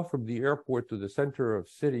 I saw from the airport to the center of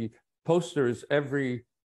city posters every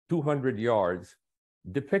 200 yards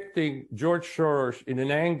depicting George Soros in an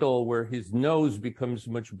angle where his nose becomes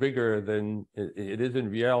much bigger than it is in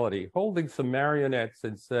reality, holding some marionettes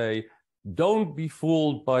and say, don't be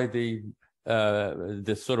fooled by the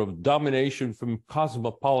sort of domination from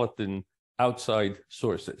cosmopolitan outside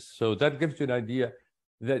sources. So that gives you an idea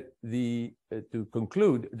that to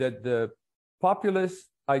conclude that the populist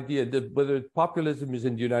idea, that whether populism is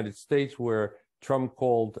in the United States, where Trump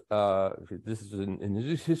called, this is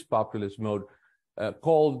in his populist mode,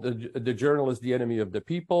 called the journalist the enemy of the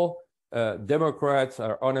people. Democrats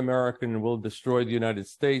are un-American and will destroy the United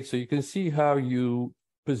States. So you can see how you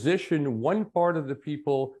position one part of the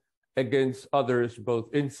people against others,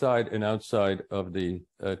 both inside and outside of the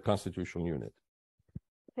constitutional unit.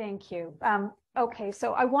 Thank you. Okay,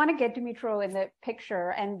 so I want to get Dumitru in the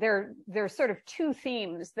picture, and there's sort of two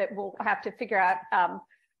themes that we'll have to figure out.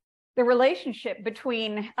 The relationship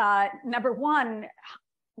between, number one,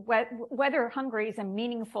 whether Hungary is a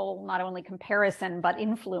meaningful, not only comparison, but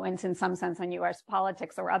influence in some sense on US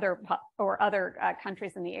politics or other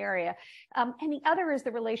countries in the area. And the other is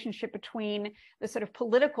the relationship between the sort of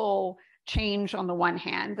political change on the one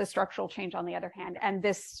hand, the structural change on the other hand, and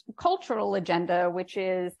this cultural agenda, which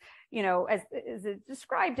is, you know, as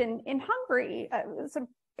described in Hungary, sort of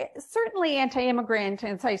certainly anti-immigrant,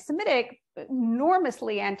 anti-Semitic,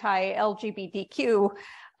 enormously anti-LGBTQ,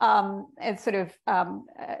 and sort of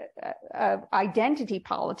identity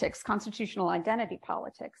politics, constitutional identity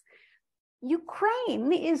politics.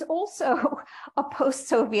 Ukraine is also a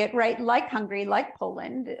post-Soviet, right? Like Hungary, like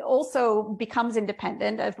Poland, also becomes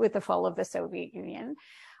independent with the fall of the Soviet Union.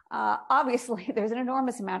 Obviously, there's an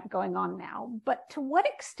enormous amount going on now, but to what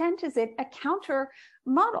extent is it a counter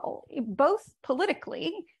model, both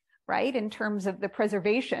politically, right, in terms of the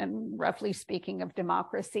preservation, roughly speaking, of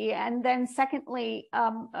democracy, and then secondly,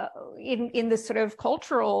 in the sort of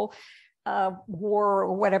cultural war,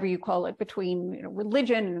 or whatever you call it, between, you know,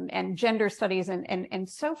 religion and gender studies and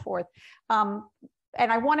so forth. And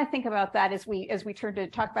I want to think about that as we turn to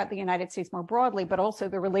talk about the United States more broadly, but also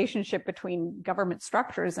the relationship between government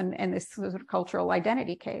structures and this sort of cultural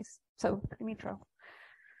identity case. So, Dumitru.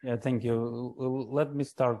 Yeah, thank you. Let me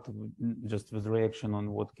start just with reaction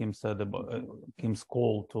on what Kim said about Kim's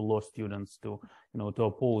call to law students to, you know, to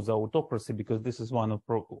oppose autocracy, because this is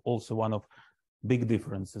also one of big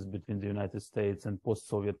differences between the United States and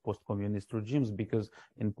post-Soviet, post-communist regimes, because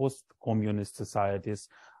in post-communist societies,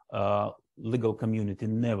 legal community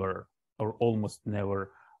never or almost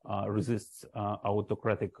never resists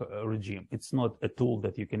autocratic regime. It's not a tool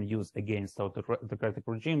that you can use against autocratic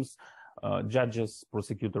regimes. Judges,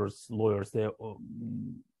 prosecutors, lawyers, they're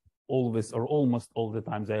always or almost all the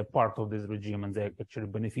time they are part of this regime, and they're actually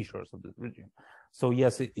beneficiaries of this regime. So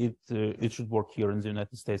yes, it should work here in the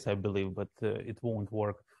United States, I believe, but it won't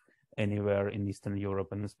work anywhere in Eastern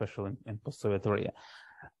Europe, and especially in post-Soviet area.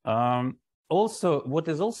 Also, what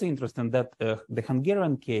is also interesting that the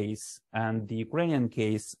Hungarian case and the Ukrainian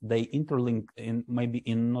case, they interlink in maybe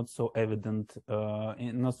in not so evident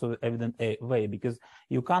way, because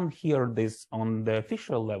you can't hear this on the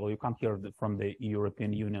official level. You can't hear it from the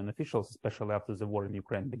European Union officials, especially after the war in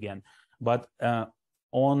Ukraine began. But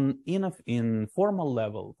in formal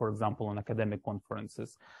level, for example, on academic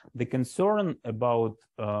conferences, the concern about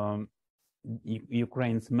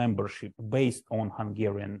Ukraine's membership based on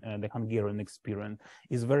the Hungarian experience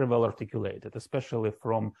is very well articulated, especially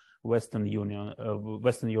from Western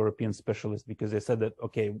European specialists, because they said that,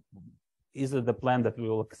 okay, is it the plan that we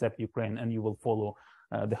will accept Ukraine and you will follow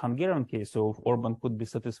the Hungarian case? So Orban could be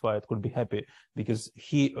satisfied, could be happy, because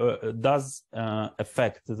he does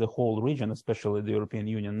affect the whole region, especially the European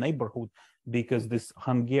Union neighborhood, because this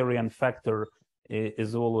Hungarian factor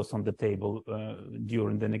is always on the table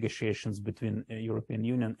during the negotiations between European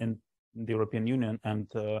Union and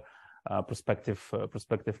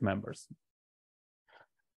prospective members.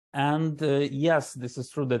 And yes, this is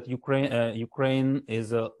true that Ukraine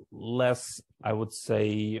is a less, I would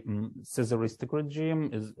say, Caesaristic regime,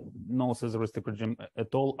 is no Caesaristic regime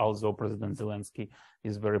at all, although President Zelensky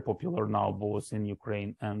is very popular now, both in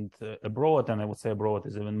Ukraine and abroad. And I would say abroad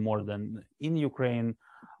is even more than in Ukraine.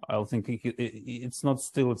 I think it's not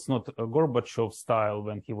a Gorbachev style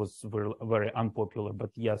when he was very, very unpopular, but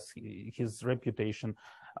yes, his reputation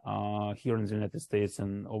here in the United States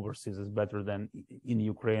and overseas is better than in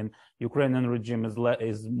Ukraine. Ukrainian regime is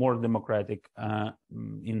more democratic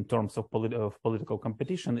in terms of political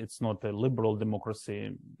competition. It's not a liberal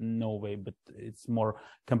democracy, no way, but it's more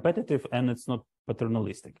competitive and it's not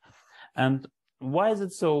paternalistic. And why is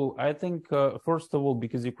it so? I think, first of all,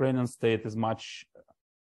 because Ukrainian state is much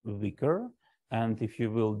weaker, and if you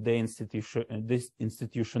will,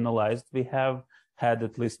 institutionalized. We have had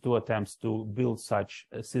at least 2 attempts to build such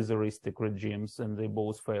Caesaristic regimes, and they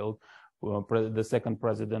both failed. The second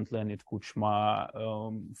president, Leonid Kuchma,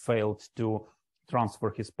 failed to transfer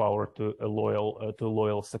his power to a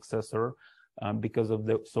loyal successor because of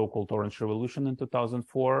the so-called Orange Revolution in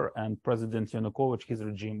 2004, and President Yanukovych, his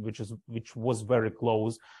regime, which was very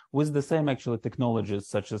close with the same actually technologies,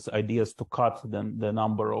 such as ideas to cut the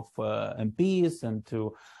number of MPs and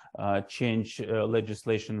to change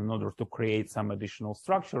legislation in order to create some additional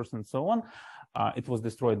structures and so on. It was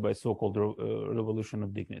destroyed by so-called revolution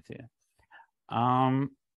of dignity.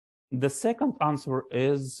 The second answer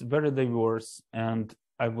is very diverse, and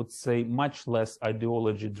I would say, much less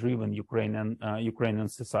ideology-driven Ukrainian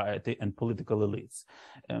society and political elites.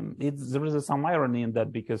 There is some irony in that,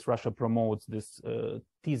 because Russia promotes this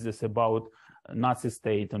thesis about Nazi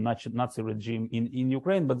state or Nazi regime in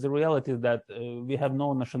Ukraine, but the reality is that we have no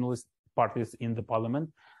nationalist parties in the parliament.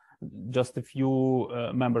 Just a few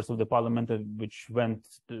members of the parliament which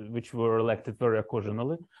were elected very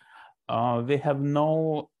occasionally. We have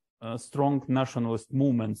no strong nationalist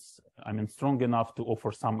movements, strong enough to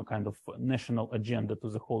offer some kind of national agenda to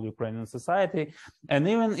the whole Ukrainian society. And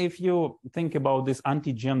even if you think about this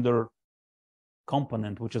anti-gender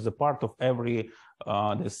component, which is a part of every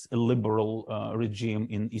this liberal regime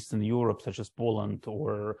in Eastern Europe, such as Poland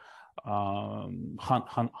or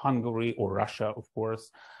Hungary or Russia, of course,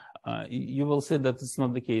 you will see that it's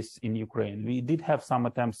not the case in Ukraine. We did have some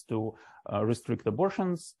attempts to restrict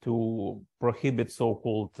abortions, to prohibit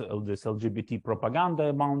so-called this LGBT propaganda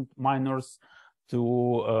among minors, to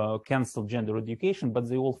cancel gender education, but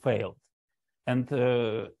they all failed. And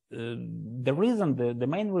the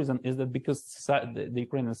main reason is that because the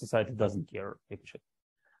Ukrainian society doesn't care, actually.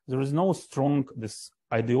 There is no strong this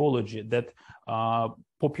ideology that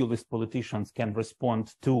populist politicians can respond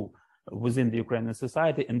to within the Ukrainian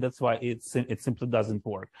society, and that's why it simply doesn't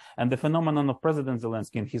work. And the phenomenon of President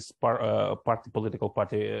Zelensky and his political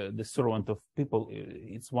party, the servant of people,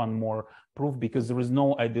 it's one more proof, because there is no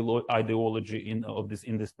ideology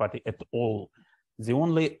in this party at all. The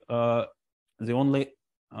only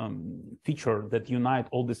feature that unite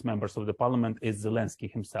all these members of the parliament is Zelensky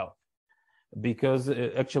himself. Because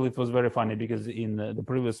actually it was very funny, because in the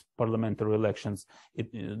previous parliamentary elections,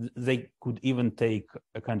 they could even take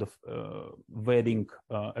a kind of wedding,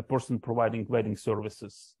 a person providing wedding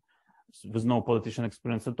services with no politician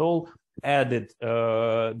experience at all, added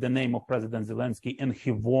the name of President Zelensky, and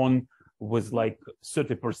he won with like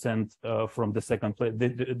 30% from the second place, the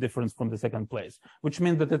difference from the second place, which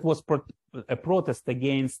means that it was a protest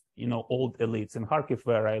against, old elites. In Kharkiv,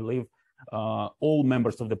 where I live, all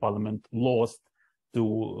members of the parliament lost to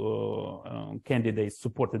candidates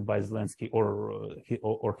supported by Zelensky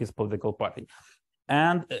or his political party.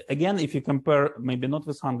 And again, if you compare, maybe not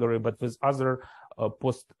with Hungary, but with other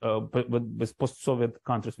post-Soviet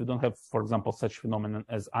countries, we don't have, for example, such phenomenon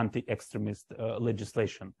as anti-extremist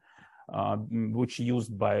legislation, which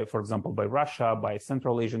used for example, by Russia, by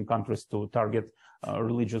Central Asian countries to target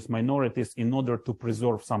religious minorities in order to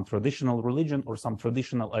preserve some traditional religion or some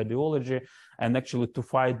traditional ideology, and actually to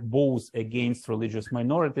fight both against religious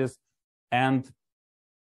minorities and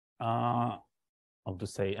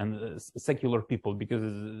secular people, because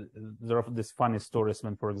there are these funny stories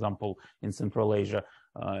when, for example, in Central Asia,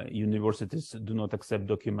 universities do not accept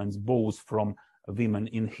documents both from women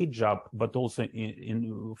in hijab, but also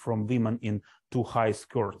from women in too high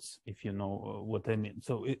skirts, if you know what I mean.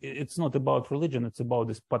 So it's not about religion, it's about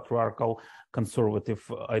this patriarchal conservative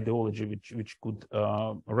ideology, which could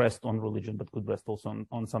rest on religion, but could rest also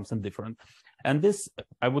on something different. And this,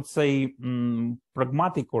 I would say,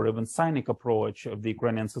 pragmatic or even cynic approach of the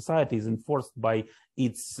Ukrainian society is enforced by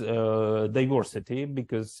its diversity,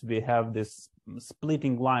 because we have this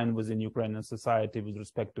splitting line within Ukrainian society with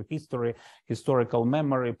respect to history, historical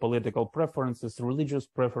memory, political preferences, religious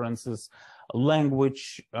preferences,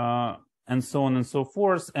 language, and so on and so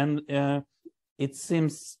forth. And it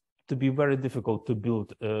seems to be very difficult to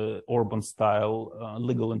build Orban-style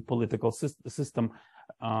legal and political system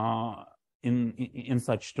in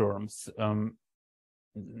such terms.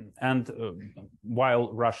 And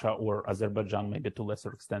while Russia or Azerbaijan, maybe to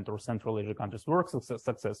lesser extent, or Central Asia countries were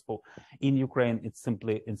successful, in Ukraine it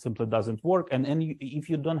simply doesn't work. And if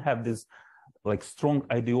you don't have this like strong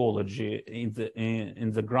ideology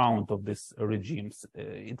in the ground of these regimes,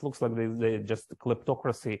 it looks like they just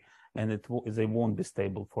kleptocracy, and they won't be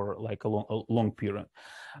stable for like a long period.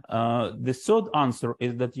 The third answer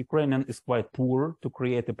is that Ukrainian is quite poor to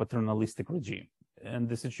create a paternalistic regime. And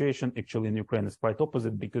the situation actually in Ukraine is quite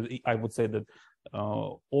opposite, because I would say that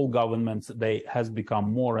all governments, they has become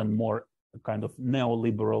more and more kind of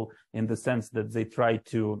neoliberal, in the sense that they try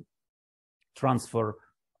to transfer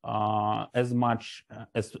as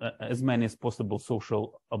many as possible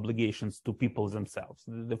social obligations to people themselves.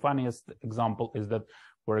 The funniest example is that,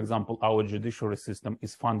 for example, our judiciary system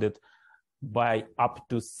is funded by up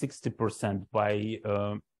to 60% by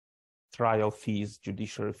trial fees,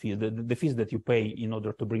 judiciary fees, the fees that you pay in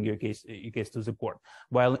order to bring your case to the court.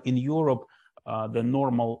 While in Europe, the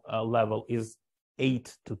normal level is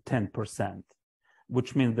 8 to 10%,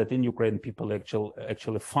 which means that in Ukraine, people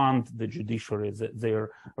actually fund the judiciary,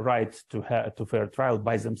 their right to fair trial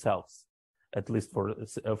by themselves, at least for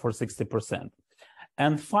 60%.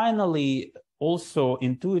 And finally, also,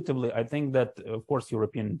 intuitively, I think that, of course,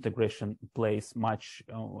 European integration plays much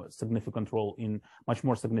more significant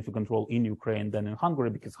role in Ukraine than in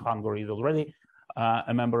Hungary, because Hungary is already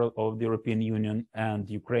a member of the European Union, and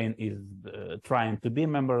Ukraine is trying to be a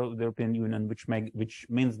member of the European Union, which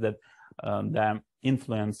means that the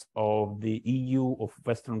influence of the EU, of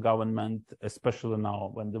Western government, especially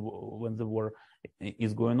now when the war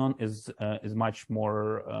is going on, is much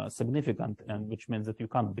more significant, and which means that you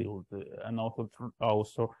can't build an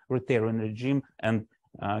authoritarian regime and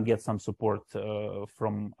get some support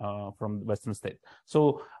from the Western state.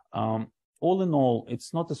 So all in all,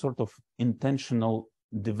 it's not a sort of intentional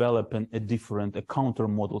developing a counter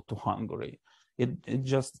model to Hungary. It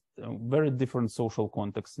just very different social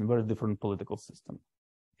context and very different political system.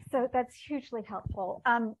 So that's hugely helpful.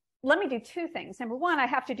 Let me do two things. Number one, I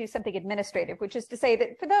have to do something administrative, which is to say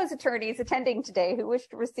that for those attorneys attending today who wish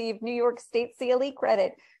to receive New York State CLE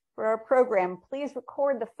credit for our program, please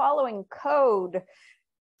record the following code: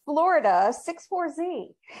 Florida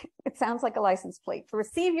 64Z. It sounds like a license plate. To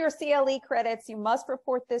receive your CLE credits, you must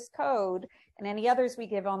report this code and any others we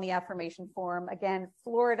give on the affirmation form. Again,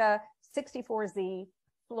 Florida 64Z,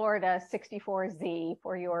 Florida 64Z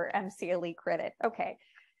for your MCLE credit. Okay.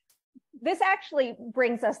 This actually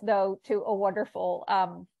brings us, though, to a wonderful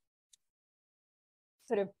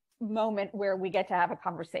sort of moment where we get to have a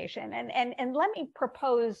conversation. And let me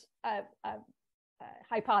propose a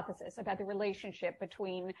hypothesis about the relationship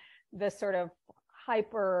between the sort of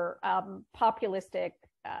hyper populistic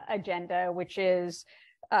agenda, which is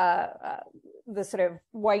the sort of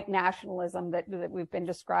white nationalism that we've been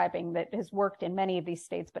describing, that has worked in many of these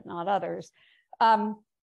states but not others, and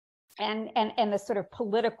the sort of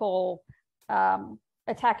political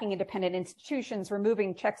attacking independent institutions,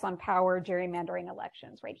 removing checks on power, gerrymandering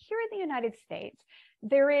elections. Right here in the United States,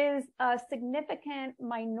 there is a significant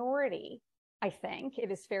minority, I think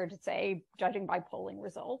it is fair to say, judging by polling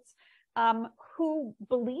results, who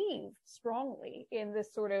believe strongly in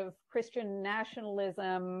this sort of Christian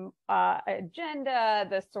nationalism agenda,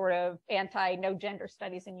 the sort of anti-no gender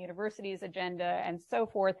studies in universities agenda, and so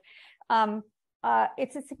forth.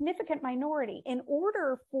 It's a significant minority. In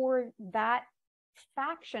order for that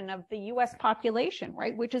faction of the US population,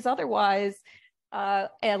 right, which is otherwise a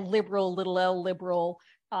liberal, little l liberal,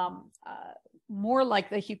 more like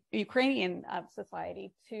the Ukrainian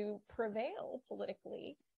society, to prevail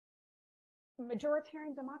politically,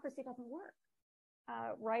 majoritarian democracy doesn't work,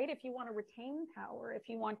 right? If you want to retain power, if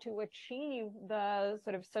you want to achieve the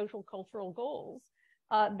sort of social cultural goals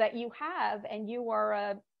that you have, and you are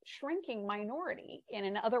a shrinking minority in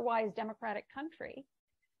an otherwise democratic country,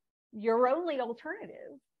 your only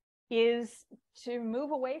alternative is to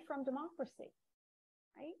move away from democracy,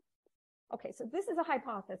 right? Okay, so this is a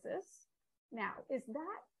hypothesis. Now, is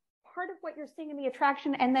that part of what you're seeing in the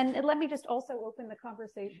attraction? And then let me just also open the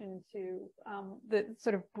conversation to the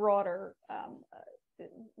sort of broader,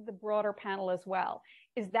 the broader panel as well.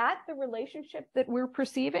 Is that the relationship that we're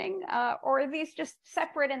perceiving, or are these just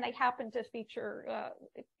separate and they happen to feature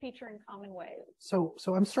in common ways? So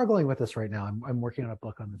I'm struggling with this right now. I'm working on a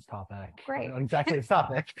book on this topic. Great. On exactly this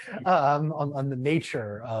topic, on the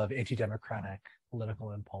nature of anti-democratic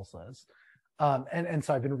political impulses. And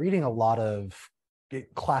so I've been reading a lot of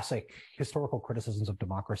classic historical criticisms of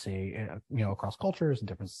democracy, across cultures and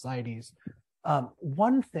different societies.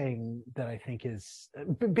 One thing that I think is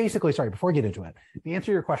basically, sorry, before I get into it, the answer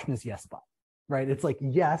to your question is yes, but, right? It's like,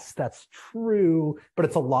 yes, that's true, but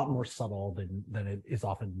it's a lot more subtle than it is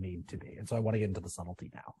often made to be. And so I want to get into the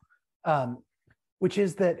subtlety now, which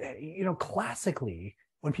is that, classically,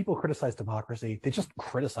 when people criticize democracy, they just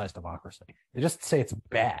criticize democracy. They just say it's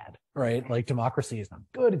bad, right? Like, democracy is not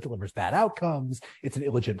good. It delivers bad outcomes. It's an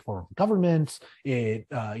illegitimate form of government. It,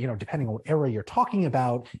 depending on what era you're talking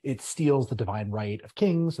about, it steals the divine right of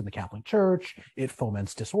kings and the Catholic Church. It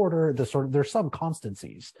foments disorder. There's some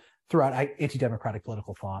constancies throughout anti-democratic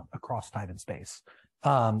political thought across time and space.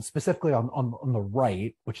 Specifically on the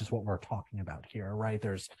right, which is what we're talking about here, right?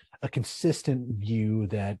 There's a consistent view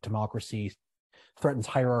that democracy threatens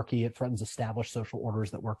hierarchy. It threatens established social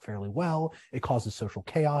orders that work fairly well. It causes social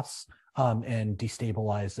chaos and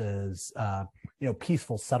destabilizes,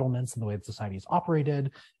 peaceful settlements in the way that society is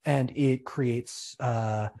operated, and it creates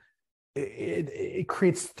it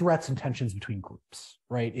creates threats and tensions between groups.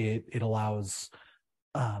 Right? It allows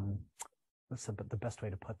the best way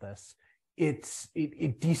to put this. It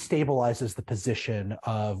destabilizes the position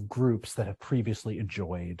of groups that have previously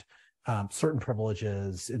enjoyed certain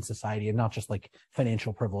privileges in society, and not just like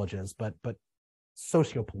financial privileges, but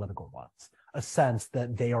socio-political ones. a sense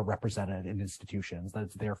that they are represented in institutions, that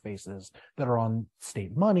it's their faces that are on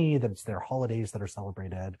state money, that it's their holidays that are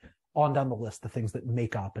celebrated, on down the list, the things that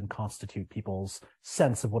make up and constitute people's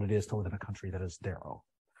sense of what it is to live in a country that is their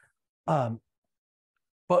own.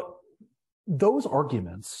 But those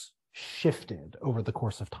arguments shifted over the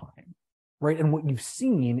course of time, right? And what you've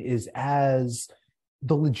seen is as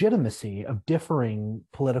the legitimacy of differing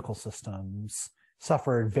political systems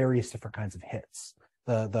suffered various different kinds of hits.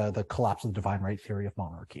 The collapse of the divine right theory of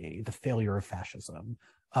monarchy, the failure of fascism,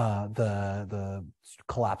 the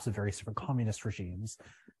collapse of various different communist regimes.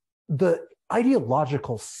 The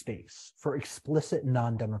ideological space for explicit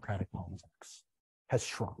non-democratic politics has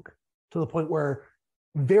shrunk to the point where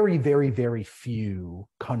very, very, very few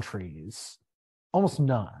countries, almost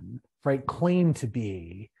none, right, claim to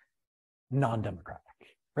be non-democratic,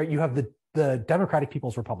 right? You have the Democratic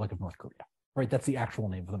People's Republic of North Korea, right? That's the actual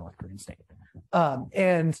name of the North Korean state.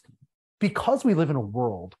 And because we live in a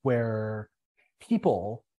world where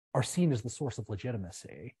people are seen as the source of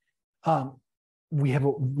legitimacy, we have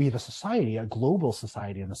a society, a global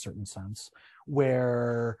society in a certain sense,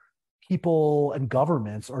 where people and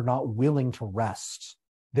governments are not willing to rest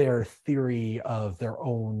their theory of their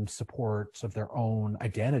own support, of their own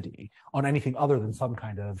identity on anything other than some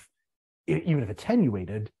kind of, even if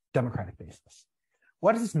attenuated, democratic basis.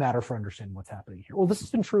 Why does this matter for understanding what's happening here? Well, this has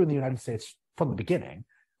been true in the United States from the beginning,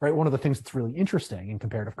 right? One of the things that's really interesting in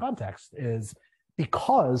comparative context is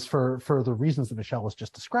because for the reasons that Michel was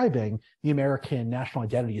just describing, the American national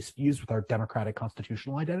identity is fused with our democratic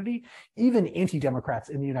constitutional identity. Even anti-democrats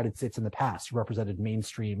in the United States in the past who represented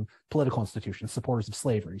mainstream political institutions, supporters of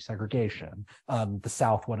slavery, segregation, the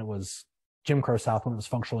South when it was Jim Crow South when it was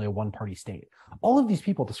functionally a one-party state. All of these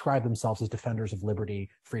people describe themselves as defenders of liberty,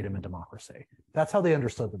 freedom, and democracy. That's how they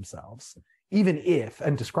understood themselves. Even if,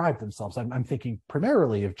 and describe themselves, I'm thinking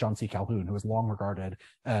primarily of John C. Calhoun, who was long regarded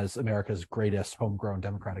as America's greatest homegrown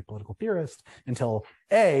democratic political theorist, until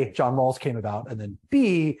A, John Rawls came about, and then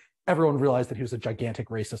B, everyone realized that he was a gigantic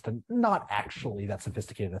racist and not actually that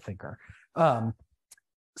sophisticated a thinker.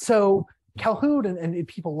 So Calhoun and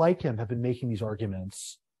people like him have been making these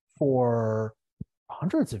arguments for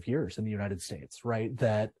hundreds of years in the United States, right?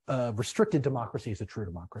 That restricted democracy is a true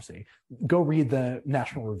democracy. Go read the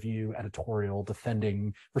National Review editorial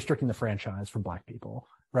defending restricting the franchise from Black people,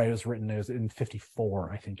 right? It was in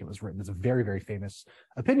 54, I think it was written. It's a very, very famous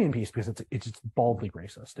opinion piece because it's just baldly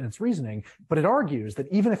racist in its reasoning. But it argues that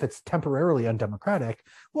even if it's temporarily undemocratic,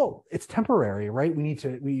 well, it's temporary, right? We need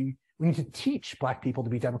to teach Black people to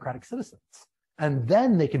be democratic citizens. And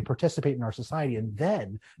then they can participate in our society, and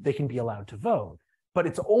then they can be allowed to vote. But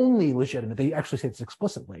it's only legitimate. They actually say this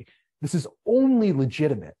explicitly. This is only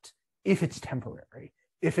legitimate if it's temporary.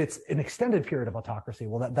 If it's an extended period of autocracy,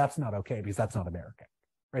 well, that's not okay because that's not American,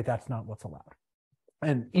 right? That's not what's allowed.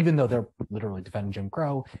 And even though they're literally defending Jim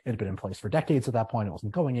Crow, it had been in place for decades at that point. It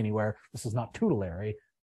wasn't going anywhere. This is not tutelary,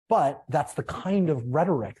 but that's the kind of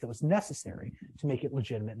rhetoric that was necessary to make it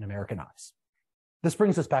legitimate in American eyes. This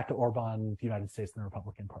brings us back to Orban, the United States, and the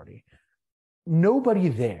Republican Party. Nobody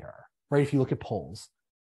there, right? If you look at polls,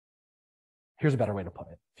 here's a better way to put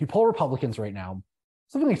it. If you poll Republicans right now,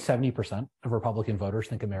 something like 70% of Republican voters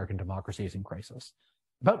think American democracy is in crisis,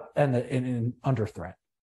 and under threat.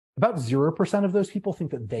 About 0% of those people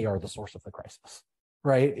think that they are the source of the crisis,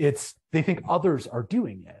 right? They think others are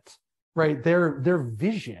doing it, right? Their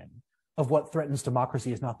vision of what threatens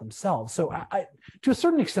democracy is not themselves. So to a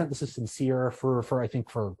certain extent, this is sincere for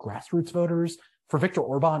grassroots voters. For Viktor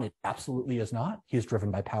Orban, it absolutely is not. He is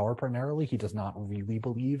driven by power primarily. He does not really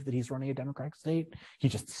believe that he's running a democratic state. He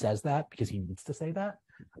just says that because he needs to say that.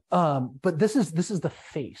 But this is the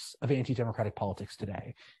face of anti-democratic politics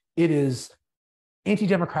today. It is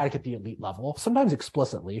anti-democratic at the elite level, sometimes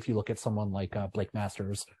explicitly, if you look at someone like Blake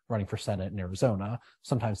Masters running for Senate in Arizona,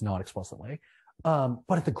 sometimes not explicitly.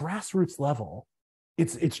 But at the grassroots level,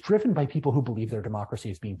 it's driven by people who believe their democracy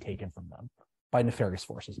is being taken from them by nefarious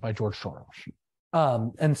forces, by George Soros.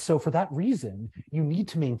 And so for that reason, you need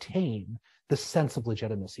to maintain the sense of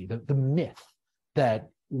legitimacy, the myth that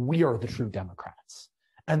we are the true Democrats.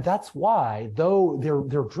 And that's why, though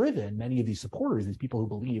they're driven, many of these supporters, these people who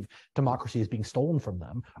believe democracy is being stolen from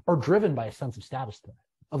them, are driven by a sense of status threat,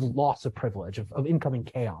 of loss of privilege, of incoming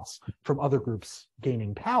chaos from other groups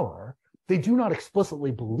gaining power. They do not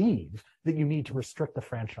explicitly believe that you need to restrict the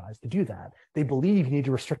franchise to do that. They believe you need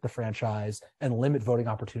to restrict the franchise and limit voting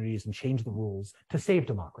opportunities and change the rules to save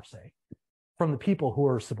democracy from the people who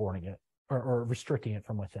are suborning it or restricting it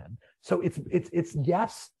from within. So it's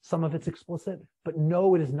yes, some of it's explicit, but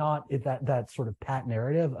no, it is not that sort of pat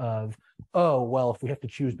narrative of, oh, well, if we have to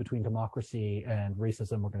choose between democracy and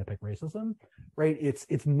racism, we're going to pick racism, right?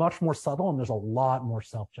 It's much more subtle, and there's a lot more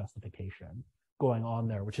self-justification going on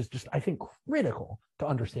there, which is just, I think, critical to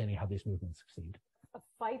understanding how these movements succeed. A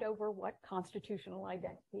fight over what constitutional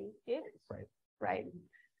identity is. Right. Right.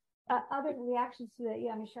 Other reactions to that?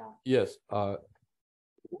 Yeah, Michel. Yes.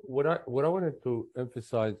 What I wanted to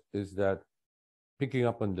emphasize is that, picking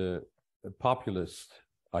up on the populist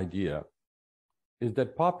idea, is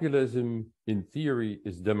that populism in theory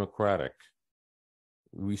is democratic.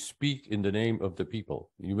 We speak in the name of the people.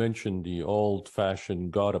 You mentioned the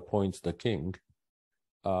old-fashioned God appoints the king,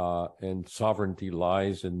 and sovereignty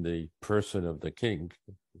lies in the person of the king.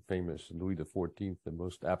 Famous Louis XIV, the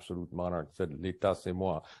most absolute monarch, said, "L'État c'est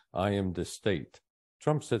moi," I am the state.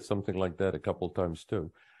 Trump said something like that a couple of times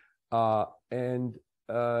too. Now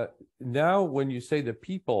when you say the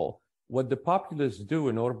people, what the populists do,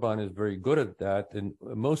 and Orban is very good at that, and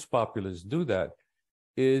most populists do that,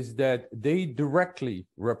 is that they directly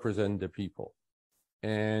represent the people.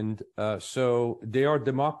 And so they are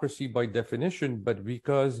democracy by definition, but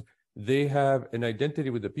because they have an identity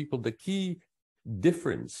with the people, the key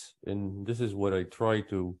difference, and this is what I try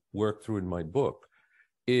to work through in my book,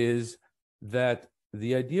 is that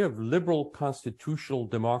the idea of liberal constitutional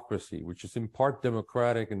democracy, which is in part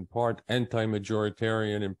democratic, in part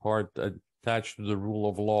anti-majoritarian, in part attached to the rule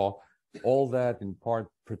of law, all that in part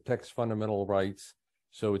protects fundamental rights.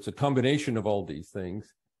 So it's a combination of all these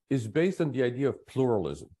things, is based on the idea of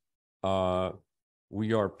pluralism.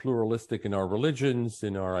 We are pluralistic in our religions,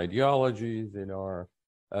 in our ideologies, in our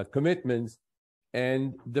commitments.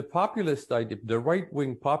 And the populist idea, the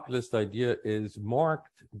right-wing populist idea, is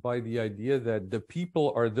marked by the idea that the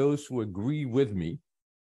people are those who agree with me,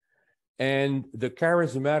 and the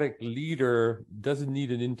charismatic leader doesn't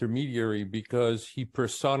need an intermediary because he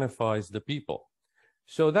personifies the people.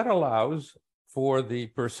 So that allows for the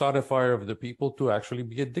personifier of the people to actually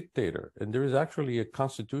be a dictator. And there is actually a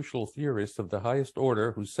constitutional theorist of the highest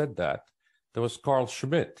order who said that. That was Carl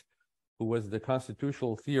Schmitt, who was the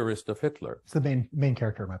constitutional theorist of Hitler. It's the main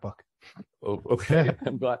character of my book. Oh, okay.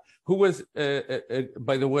 I'm glad. Who was,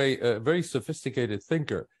 by the way, a very sophisticated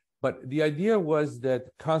thinker. But the idea was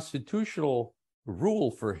that constitutional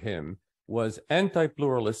rule for him was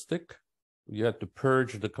anti-pluralistic. You had to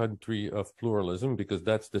purge the country of pluralism because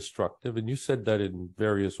that's destructive. And you said that in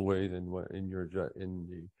various ways in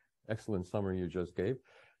the excellent summary you just gave.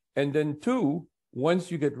 And then two, once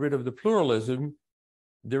you get rid of the pluralism,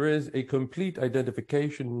 there is a complete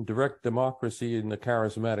identification, direct democracy in the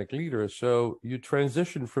charismatic leader. So you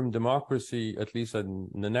transition from democracy, at least in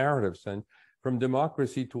the narrative sense, from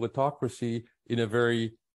democracy to autocracy in a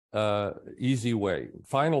very easy way.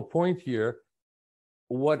 Final point here,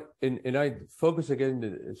 and I focus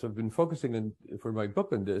again, so I've been focusing on, for my book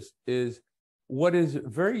on this, is what is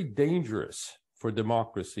very dangerous for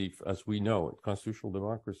democracy, as we know it, constitutional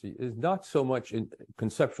democracy, is not so much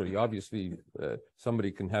conceptually. Obviously,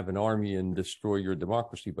 somebody can have an army and destroy your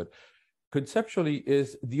democracy, but conceptually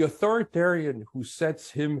is the authoritarian who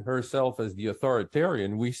sets herself as the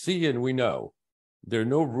authoritarian. We see and we know. There are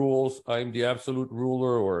no rules. I'm the absolute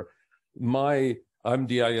ruler, or I'm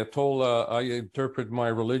the Ayatollah. I interpret my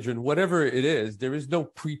religion. Whatever it is, there is no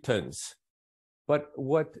pretense. But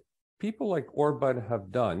what people like Orban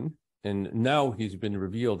have done, and now he's been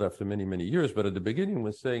revealed after many, many years, but at the beginning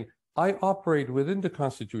was saying, I operate within the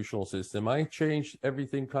constitutional system. I changed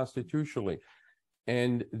everything constitutionally.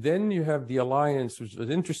 And then you have the alliance, which is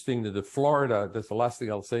interesting, that that's the last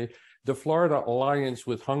thing I'll say, the Florida alliance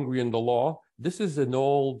with Hungary and the law. This is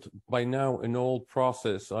by now an old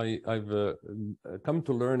process. I've come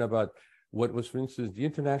to learn about what was, for instance, the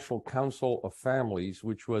International Council of Families,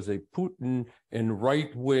 which was a Putin and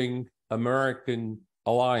right-wing American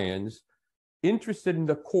alliance interested in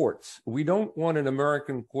the courts. We don't want an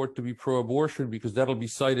American court to be pro-abortion because that'll be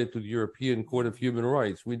cited to the European Court of Human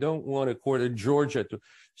Rights. We don't want a court in Georgia to.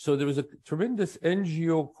 So there was a tremendous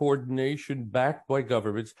NGO coordination backed by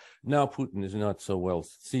governments. Now Putin is not so well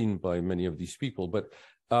seen by many of these people, but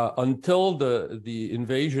until the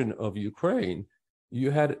invasion of Ukraine,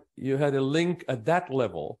 you had a link at that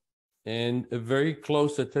level and a very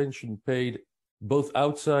close attention paid both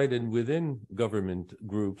outside and within government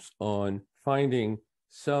groups on finding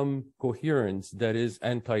some coherence that is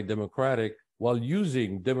anti-democratic while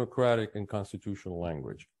using democratic and constitutional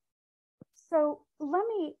language. So let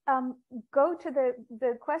me go to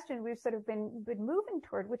the question we've sort of been moving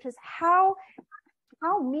toward, which is how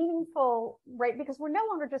how meaningful, right? Because we're no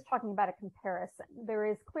longer just talking about a comparison. There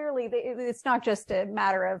is clearly, it's not just a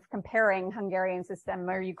matter of comparing Hungarian system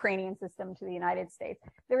or Ukrainian system to the United States.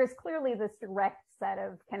 There is clearly this direct set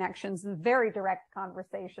of connections, very direct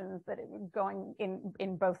conversations that are going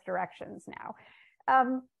in both directions now.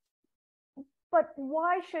 But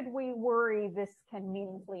why should we worry this can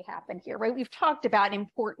meaningfully happen here, right? We've talked about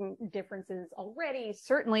important differences already,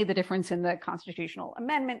 certainly the difference in the constitutional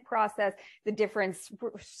amendment process, the difference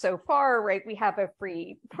so far, right? We have a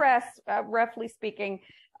free press, roughly speaking,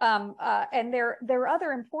 and there are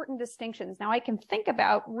other important distinctions. Now, I can think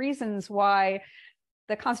about reasons why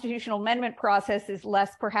the constitutional amendment process is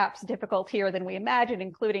less perhaps difficult here than we imagine,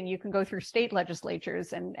 including you can go through state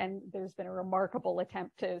legislatures, and there's been a remarkable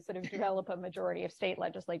attempt to sort of develop a majority of state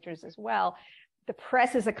legislatures as well. The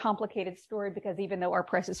press is a complicated story because even though our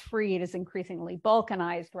press is free, it is increasingly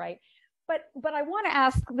balkanized, right? But I want to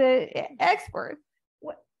ask the expert,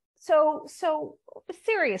 so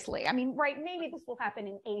seriously, I mean, right, maybe this will happen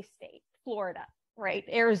in a state, Florida, right,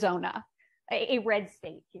 Arizona, a red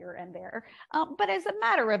state here and there. But as a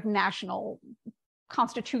matter of national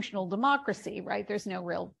constitutional democracy, right, there's no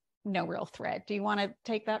real threat. Do you want to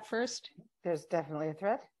take that first? There's definitely a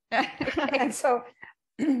threat. And so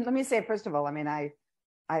let me say, first of all, I mean, I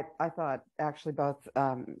thought actually both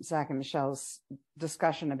Zack and Michel's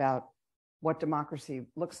discussion about what democracy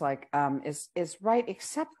looks like is right,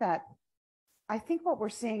 except that I think what we're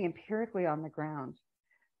seeing empirically on the ground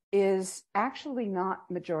is actually not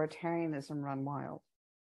majoritarianism run wild,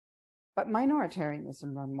 but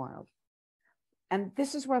minoritarianism run wild. And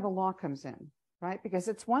this is where the law comes in, right? Because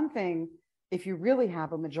it's one thing if you really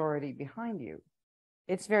have a majority behind you,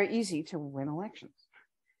 it's very easy to win elections.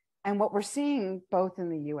 And what we're seeing both in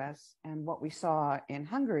the US and what we saw in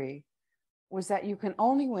Hungary was that you can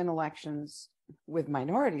only win elections with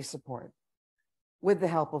minority support with the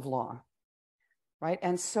help of law, right?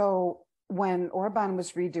 And so when Orban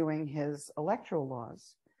was redoing his electoral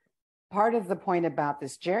laws, part of the point about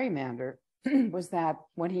this gerrymander was that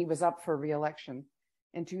when he was up for re-election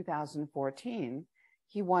in 2014,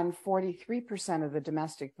 he won 43% of the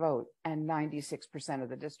domestic vote and 96% of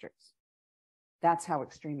the districts. That's how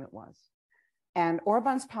extreme it was. And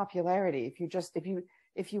Orban's popularity,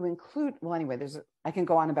 if you include, well, anyway, I can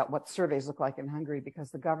go on about what surveys look like in Hungary because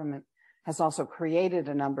the government has also created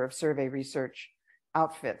a number of survey research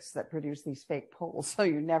outfits that produce these fake polls, so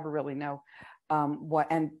you never really know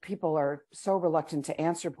and people are so reluctant to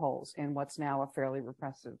answer polls in what's now a fairly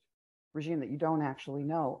repressive regime that you don't actually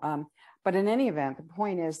know. But in any event, the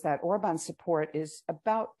point is that Orban's support is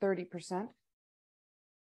about 30%.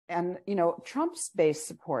 And, you know, Trump's base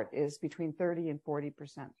support is between 30 and 40%.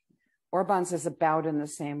 Orban's is about in the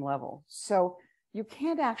same level. So you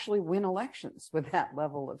can't actually win elections with that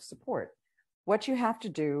level of support. What you have to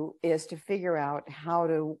do is to figure out how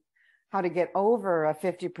to get over a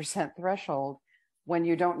 50% threshold when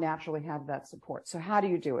you don't naturally have that support. So how do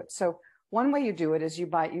you do it? So one way you do it is you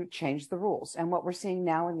change the rules. And what we're seeing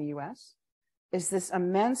now in the US is this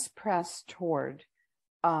immense press toward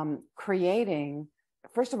creating,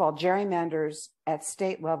 first of all, gerrymanders at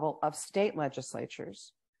state level of state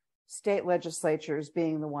legislatures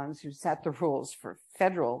being the ones who set the rules for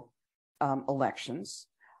federal elections.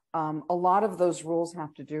 A lot of those rules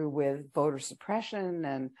have to do with voter suppression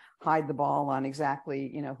and hide the ball on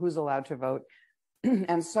exactly, you know, who's allowed to vote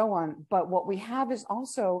and so on. But what we have is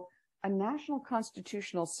also a national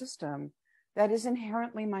constitutional system that is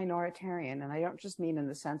inherently minoritarian. And I don't just mean in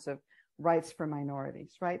the sense of rights for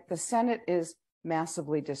minorities, right? The Senate is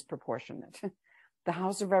massively disproportionate. The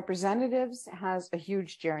House of Representatives has a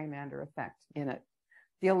huge gerrymander effect in it.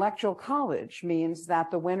 The Electoral College means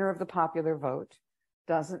that the winner of the popular vote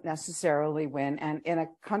doesn't necessarily win. And in a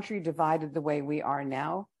country divided the way we are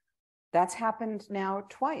now, that's happened now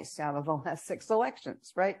twice out of the last 6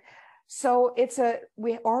 elections, right? So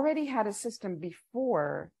we already had a system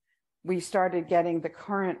before we started getting the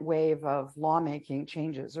current wave of lawmaking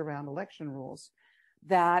changes around election rules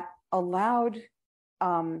that allowed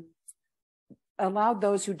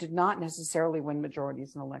those who did not necessarily win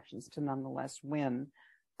majorities in elections to nonetheless win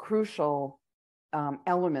crucial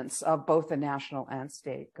elements of both the national and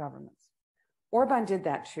state governments. Orban did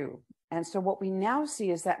that too. And so what we now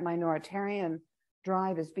see is that minoritarian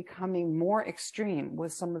drive is becoming more extreme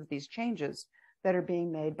with some of these changes that are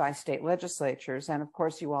being made by state legislatures. And of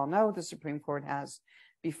course, you all know the Supreme Court has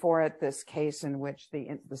before it this case in which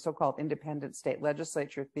the so-called independent state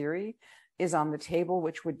legislature theory is on the table,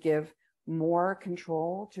 which would give more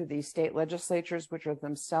control to the state legislatures, which are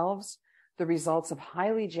themselves the results of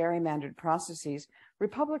highly gerrymandered processes.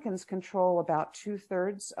 Republicans control about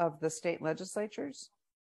 2/3 of the state legislatures.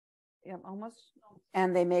 Yeah, almost.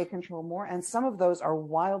 And they may control more. And some of those are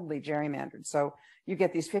wildly gerrymandered. So you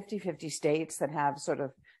get these 50-50 states that have sort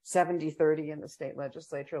of 70-30 in the state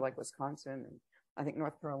legislature, like Wisconsin, and I think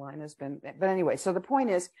North Carolina has been. But anyway, so the point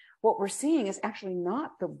is, what we're seeing is actually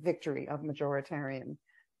not the victory of majoritarian.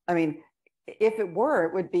 I mean, if it were,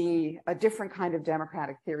 it would be a different kind of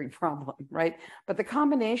democratic theory problem, right? But the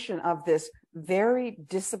combination of this very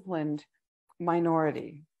disciplined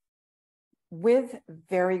minority with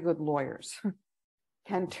very good lawyers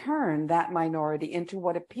can turn that minority into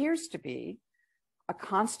what appears to be a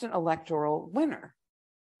constant electoral winner.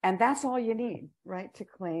 And that's all you need, right, to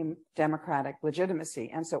claim democratic legitimacy.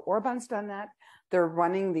 And so Orban's done that. They're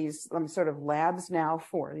running these sort of labs now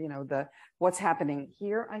for, what's happening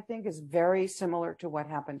here, I think, is very similar to what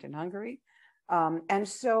happened in Hungary. And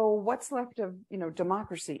so what's left of,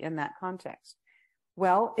 democracy in that context?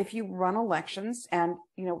 Well, if you run elections and,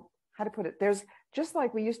 how to put it, there's just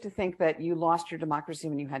like we used to think that you lost your democracy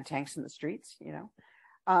when you had tanks in the streets,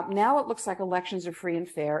 now it looks like elections are free and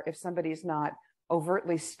fair if somebody's not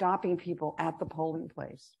overtly stopping people at the polling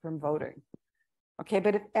place from voting. Okay,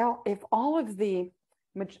 but if all of the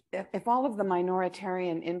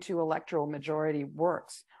minoritarian into electoral majority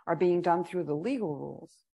works are being done through the legal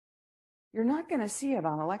rules, you're not going to see it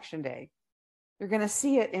on election day. You're going to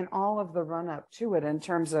see it in all of the run up to it in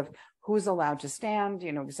terms of who's allowed to stand,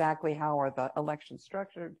 exactly how are the elections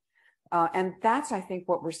structured. And that's, I think,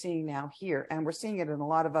 what we're seeing now here. And we're seeing it in a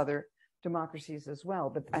lot of other democracies as well.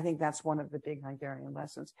 But I think that's one of the big Hungarian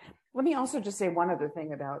lessons. Let me also just say one other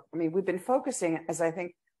thing about, we've been focusing, as I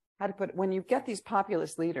think, how to put it, when you get these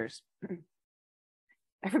populist leaders,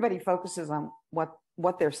 everybody focuses on what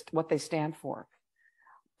they stand for.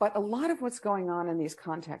 But a lot of what's going on in these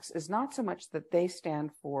contexts is not so much that they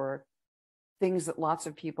stand for things that lots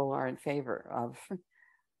of people are in favor of.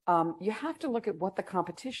 You have to look at what the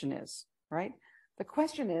competition is, right? The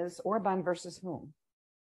question is Orban versus whom?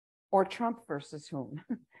 Or Trump versus whom?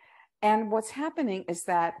 And what's happening is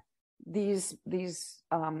that these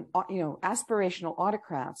aspirational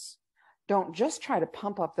autocrats don't just try to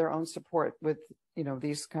pump up their own support with,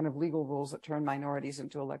 these kind of legal rules that turn minorities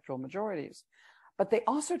into electoral majorities, but they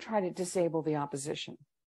also try to disable the opposition.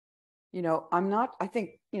 I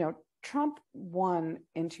think, Trump won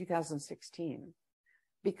in 2016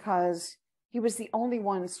 because he was the only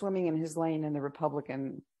one swimming in his lane in the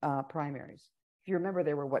Republican primaries. If you remember,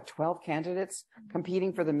 there were 12 candidates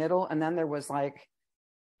competing for the middle, and then there was like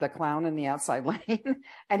the clown in the outside lane,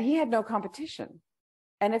 and he had no competition.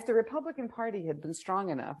 And if the Republican Party had been strong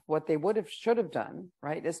enough, what they should have done,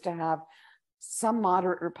 right, is to have some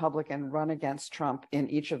moderate Republican run against Trump in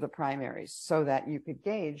each of the primaries so that you could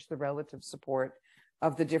gauge the relative support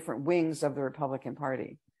of the different wings of the Republican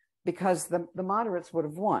Party, because the moderates would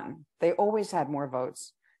have won. They always had more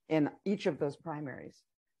votes in each of those primaries.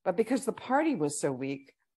 But because the party was so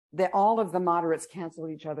weak, that all of the moderates canceled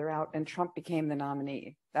each other out and Trump became the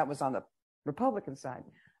nominee. That was on the Republican side.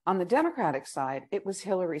 On the Democratic side, it was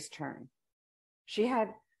Hillary's turn.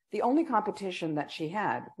 The only competition that she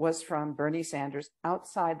had was from Bernie Sanders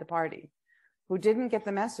outside the party, who didn't get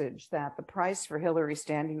the message that the price for Hillary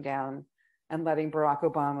standing down and letting Barack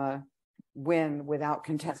Obama win without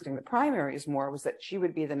contesting the primaries more was that she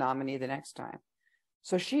would be the nominee the next time.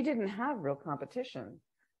 So she didn't have real competition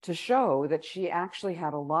to show that she actually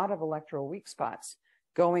had a lot of electoral weak spots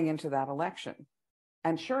going into that election.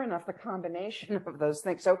 And sure enough, the combination of those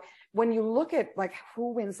things. So when you look at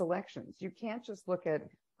who wins elections, you can't just look at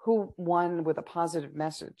who won with a positive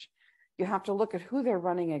message. You have to look at who they're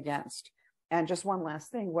running against. And just one last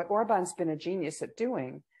thing, what Orban's been a genius at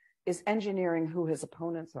doing is engineering who his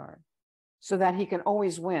opponents are so that he can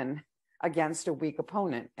always win against a weak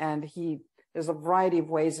opponent. And there's a variety of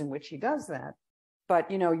ways in which he does that. But,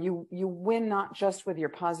 you win not just with your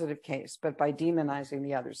positive case, but by demonizing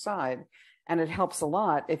the other side. And it helps a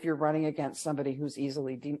lot if you're running against somebody who's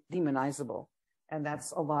easily demonizable. And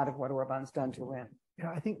that's a lot of what Orban's done to win.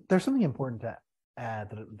 Yeah, I think there's something important to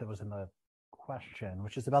add that was in the question,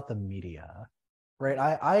 which is about the media, right?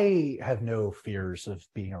 I have no fears of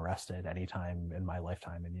being arrested anytime in my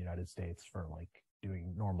lifetime in the United States for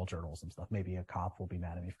doing normal journalism stuff. Maybe a cop will be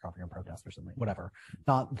mad at me for covering a protest or something, whatever.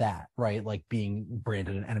 Not that, right? Like being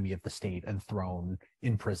branded an enemy of the state and thrown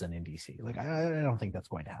in prison in DC. I don't think that's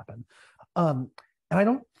going to happen. And I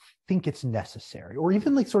don't think it's necessary, or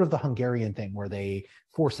even sort of the Hungarian thing where they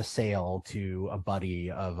force a sale to a buddy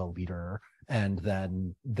of a leader and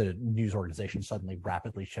then the news organization suddenly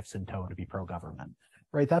rapidly shifts in tone to be pro-government.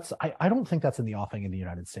 right? I don't think that's in the offing in the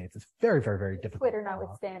United States. It's very, very, very difficult. Twitter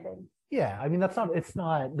notwithstanding. Yeah, I mean, it's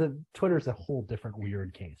not, Twitter's a whole different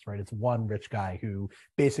weird case, right? It's one rich guy who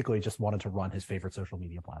basically just wanted to run his favorite social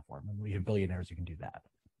media platform, and we have billionaires who can do that.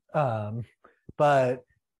 But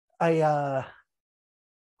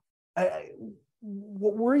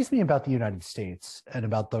what worries me about the United States and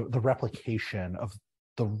about the replication of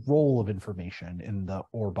the role of information in the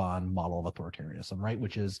Orban model of authoritarianism, right?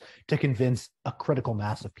 Which is to convince a critical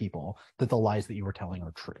mass of people that the lies that you were telling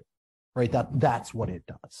are true, right? That's what it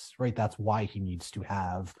does, right? That's why he needs to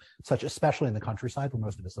have such, especially in the countryside where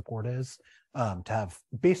most of his support is, to have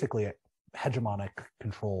basically a hegemonic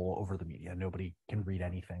control over the media. Nobody can read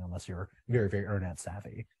anything unless you're very, very internet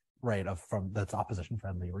savvy, right? That's opposition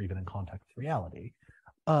friendly or even in contact with reality.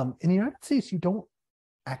 In the United States, you don't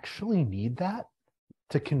actually need that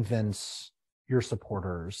to convince your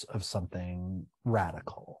supporters of something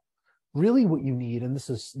radical. Really what you need, and this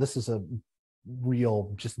is a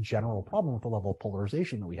real just general problem with the level of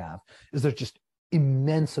polarization that we have, is there's just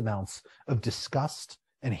immense amounts of disgust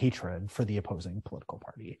and hatred for the opposing political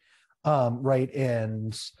party, right?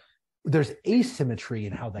 And there's asymmetry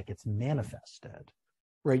in how that gets manifested,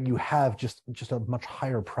 right? You have just a much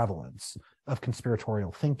higher prevalence of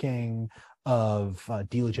conspiratorial thinking, of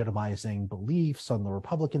delegitimizing beliefs on the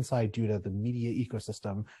Republican side due to the media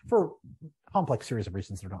ecosystem for a complex series of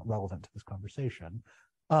reasons that are not relevant to this conversation.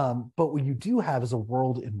 But what you do have is a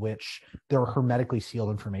world in which there are hermetically sealed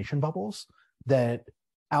information bubbles that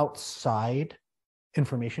outside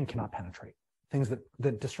information cannot penetrate, things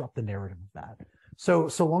that disrupt the narrative of that. So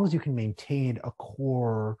long as you can maintain a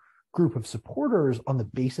core group of supporters on the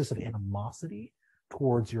basis of animosity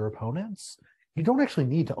towards your opponents, you don't actually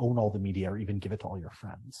need to own all the media or even give it to all your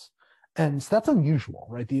friends. And so that's unusual,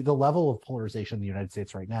 right? The level of polarization in the United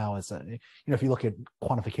States right now is, if you look at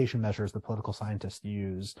quantification measures that political scientists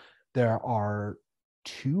use, there are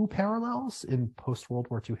two parallels in post-World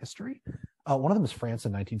War II history. One of them is France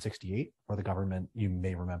in 1968, where the government, you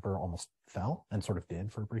may remember, almost fell and sort of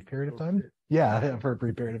did for a brief period of time. Yeah, for a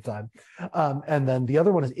brief period of time. And then the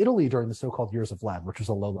other one is Italy during the so-called Years of Lead, which was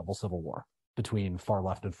a low-level civil war between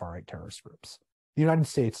far-left and far-right terrorist groups. The United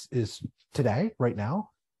States is today, right now,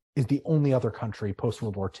 is the only other country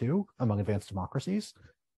post-World War II among advanced democracies,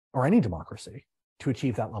 or any democracy, to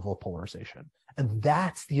achieve that level of polarization. And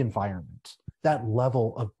that's the environment, that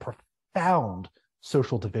level of profound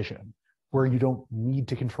social division, where you don't need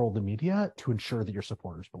to control the media to ensure that your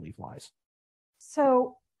supporters believe lies.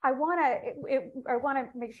 So I want to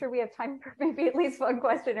make sure we have time for maybe at least one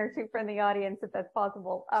question or two from the audience, if that's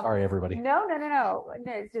possible. Sorry, everybody. No,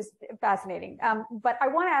 it's just fascinating. But I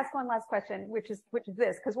want to ask one last question, which is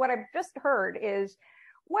this, because what I've just heard is,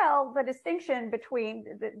 well, the distinction between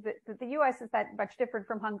the U.S. is that much different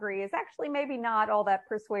from Hungary is actually maybe not all that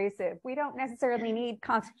persuasive. We don't necessarily need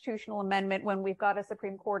constitutional amendment when we've got a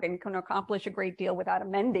Supreme Court and can accomplish a great deal without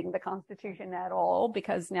amending the Constitution at all,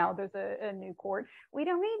 because now there's a new court. We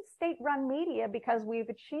don't need state-run media because we've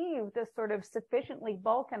achieved a sort of sufficiently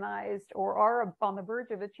balkanized, or are on the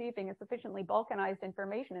verge of achieving a sufficiently balkanized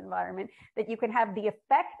information environment that you can have the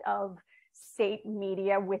effect of state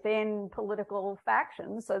media within political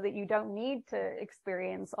factions, so that you don't need to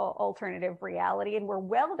experience alternative reality. And we're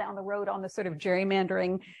well down the road on the sort of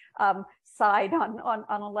gerrymandering side on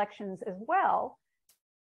elections as well.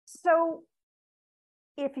 So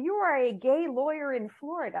if you are a gay lawyer in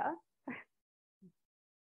Florida,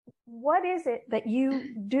 what is it that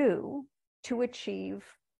you do to achieve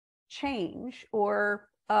change, or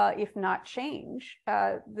if not change,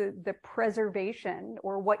 the preservation,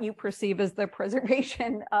 or what you perceive as the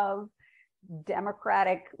preservation of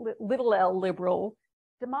democratic, little l liberal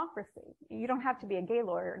democracy? You don't have to be a gay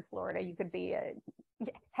lawyer in Florida. You could be a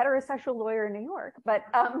heterosexual lawyer in New York, but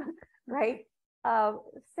right?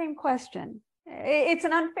 Same question. It's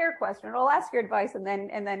an unfair question. I'll ask your advice and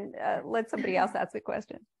then let somebody else ask the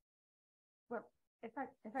question. Well, if I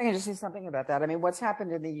can just say something about that. I mean, what's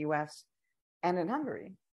happened in the U.S. and in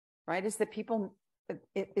Hungary, right, is that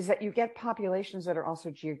you get populations that are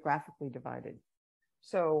also geographically divided.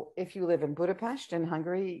 So if you live in Budapest in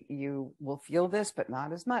Hungary, you will feel this, but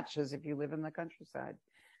not as much as if you live in the countryside.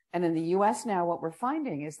 And in the US now, what we're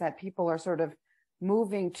finding is that people are sort of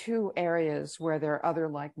moving to areas where there are other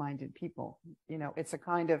like-minded people. It's a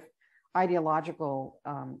kind of ideological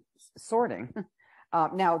sorting.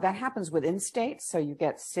 Now that happens within states. So you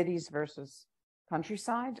get cities versus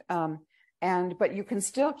countryside. But you can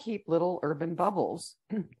still keep little urban bubbles,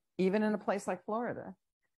 even in a place like Florida,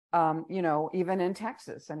 even in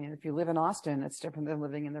Texas. I mean, if you live in Austin, it's different than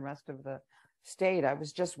living in the rest of the state. I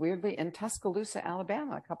was just weirdly in Tuscaloosa,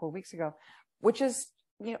 Alabama, a couple of weeks ago, which is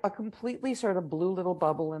a completely sort of blue little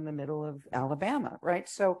bubble in the middle of Alabama, right?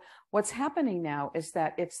 So what's happening now is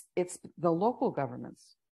that it's the local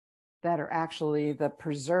governments that are actually the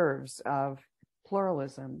preserves of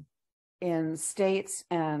pluralism in states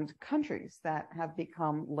and countries that have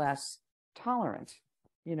become less tolerant,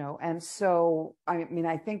 and so I mean,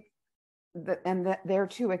 I think that there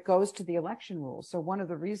too, it goes to the election rules. So one of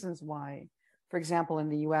the reasons why, for example, in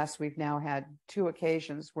the US, we've now had 2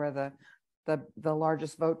 occasions where the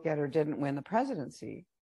largest vote getter didn't win the presidency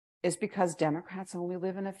is because Democrats only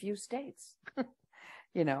live in a few states,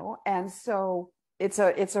 and so it's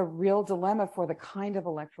a real dilemma for the kind of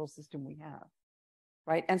electoral system we have,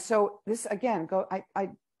 right? And so this, again,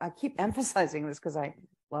 I keep emphasizing this because I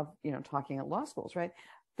love, talking at law schools, right?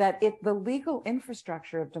 That the legal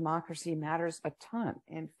infrastructure of democracy matters a ton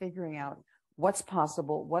in figuring out what's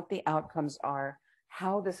possible, what the outcomes are,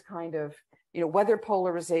 how this kind of, whether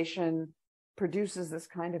polarization produces this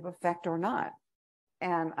kind of effect or not.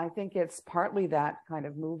 And I think it's partly that kind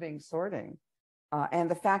of moving sorting. And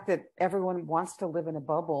the fact that everyone wants to live in a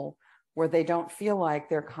bubble where they don't feel like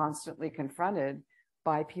they're constantly confronted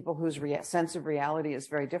by people whose sense of reality is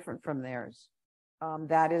very different from theirs.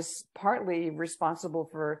 That is partly responsible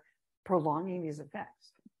for prolonging these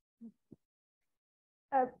effects.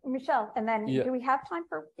 Michel, and then do we have time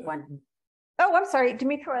for one? Oh, I'm sorry,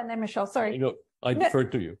 Demetra, and then Michel. Sorry. I defer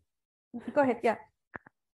to you. Go ahead. Yeah.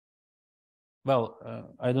 Well,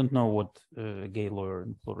 I don't know what a gay lawyer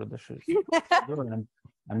in Florida should do.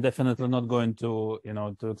 I'm definitely not going to,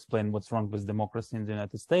 to explain what's wrong with democracy in the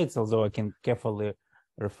United States, although I can carefully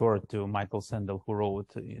refer to Michael Sandel, who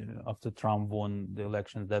wrote after Trump won the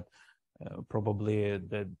election that probably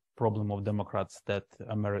the problem of Democrats that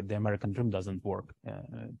the American dream doesn't work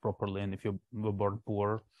properly, and if you were born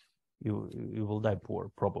poor, you will die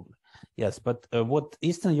poor, probably. Yes, but what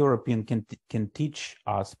Eastern European can teach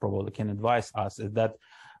us, probably can advise us, is that,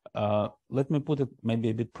 let me put it maybe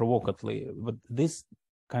a bit provocatively, but this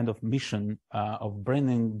kind of mission of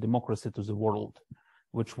bringing democracy to the world,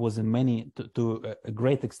 which was to a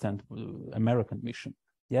great extent, American mission.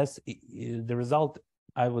 Yes, the result,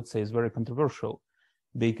 I would say, is very controversial,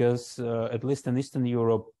 because at least in Eastern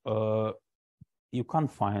Europe, you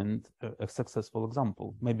can't find a successful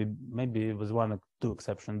example. Maybe with 1 or 2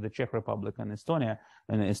 exceptions, the Czech Republic and Estonia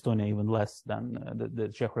even less than the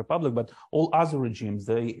Czech Republic, but all other regimes,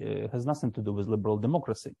 they has nothing to do with liberal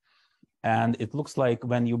democracy. And it looks like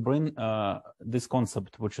when you bring this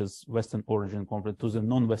concept, which is Western origin conflict, to the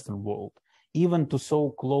non-Western world, even to so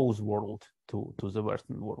close world to the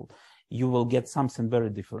Western world, you will get something very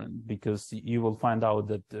different, because you will find out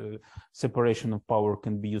that separation of power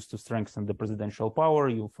can be used to strengthen the presidential power.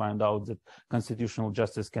 You'll find out that constitutional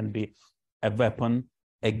justice can be a weapon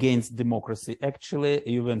against democracy. Actually,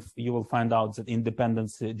 you will find out that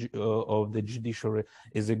independence of the judiciary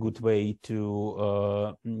is a good way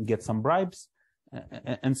to get some bribes,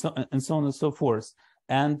 and so on and so forth.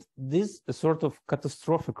 And this sort of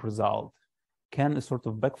catastrophic result can sort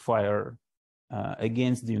of backfire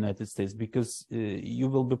against the United States, because you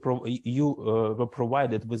will be were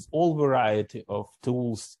provided with all variety of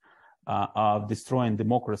tools of destroying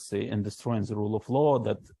democracy and destroying the rule of law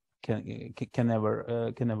that can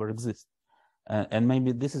never exist. And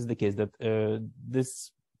maybe this is the case, that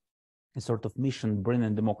this sort of mission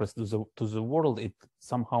bringing democracy to the world, it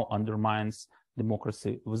somehow undermines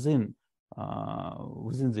democracy within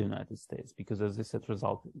the United States, because as I said,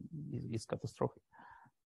 result is catastrophic.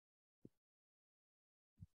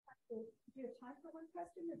 Do you have time for one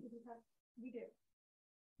question, or do we have? We do.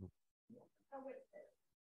 Oh, wait.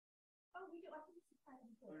 Oh, we do. I think it's time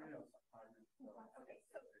before. Okay,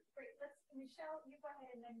 so great. Michel, you go ahead,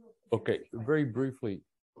 and then we'll. Okay, very briefly.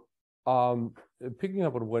 Picking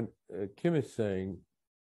up on what Kim is saying,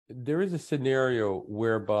 there is a scenario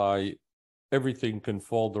whereby everything can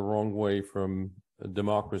fall the wrong way from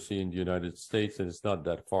democracy in the United States, and it's not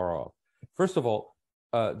that far off. First of all,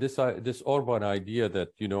 this Orban idea that,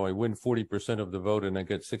 I win 40% of the vote and I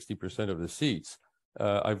get 60% of the seats.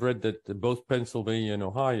 I've read that both Pennsylvania and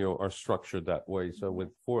Ohio are structured that way. So with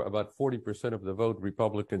about 40% of the vote,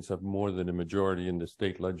 Republicans have more than a majority in the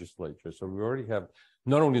state legislature. So we already have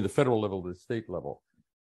not only the federal level, but the state level.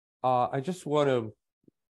 I just want to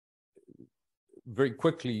very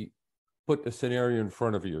quickly put a scenario in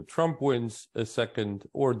front of you. Trump wins a second,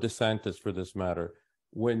 or DeSantis for this matter,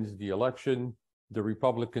 wins the election. The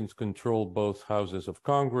Republicans control both houses of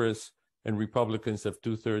Congress, and Republicans have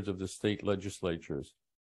 2/3 of the state legislatures.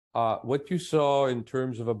 What you saw in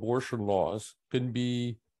terms of abortion laws can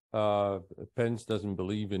be, Pence doesn't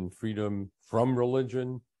believe in freedom from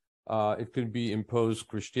religion. It could be imposed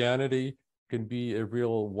Christianity. can be a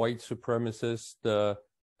real white supremacist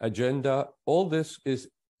agenda. All this is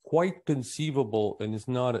quite conceivable and is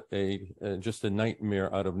not just a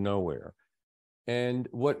nightmare out of nowhere. And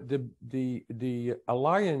what the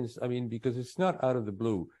alliance, I mean, because it's not out of the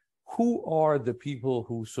blue, who are the people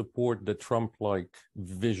who support the Trump-like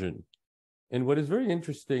vision? And what is very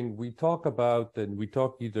interesting, we talk about, and we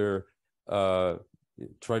talk either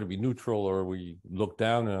try to be neutral or we look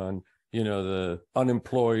down on, you know, the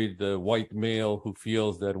unemployed, the white male who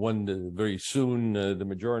feels that very soon the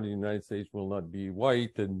majority of the United States will not be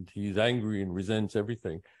white, and he's angry and resents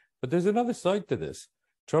everything. But there's another side to this.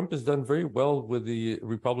 Trump has done very well with the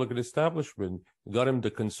Republican establishment, got him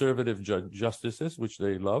the conservative justices, which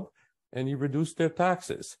they love, and he reduced their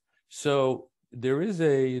taxes. So there is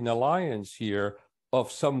an alliance here of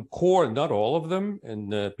some core, not all of them,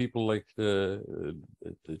 and people like the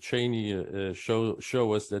Cheney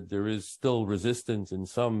show us that there is still resistance in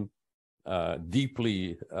some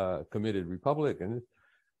deeply committed Republicans,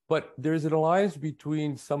 but there's an alliance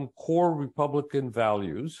between some core Republican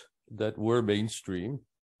values that were mainstream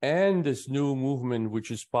and this new movement, which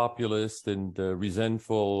is populist and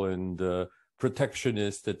resentful and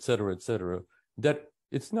protectionist, et cetera, that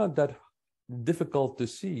it's not that difficult to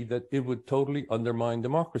see that it would totally undermine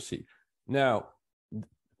democracy. Now,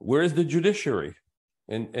 where is the judiciary?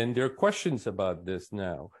 And there are questions about this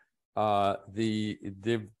now.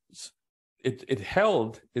 It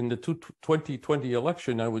held in the 2020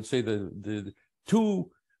 election, I would say the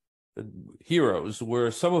two heroes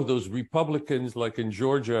were some of those Republicans like in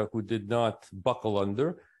Georgia who did not buckle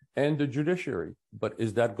under, and the judiciary. But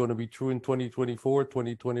is that going to be true in 2024,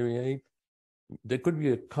 2028? There could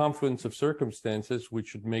be a confluence of circumstances which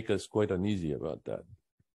should make us quite uneasy about that.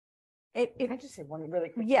 Can I just say one really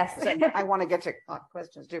quick? Yes. I want to get to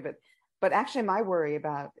questions too, but actually my worry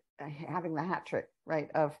about having the hat trick, right,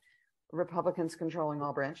 of Republicans controlling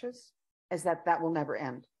all branches is that will never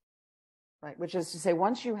end, right? Which is to say,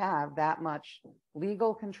 once you have that much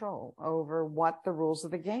legal control over what the rules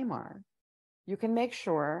of the game are, you can make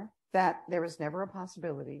sure that there is never a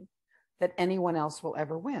possibility that anyone else will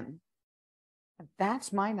ever win.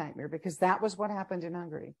 That's my nightmare, because that was what happened in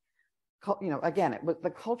Hungary. You know, again, the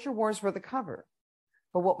culture wars were the cover,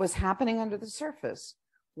 but what was happening under the surface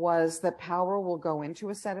was that power will go into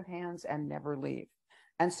a set of hands and never leave.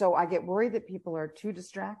 And so I get worried that people are too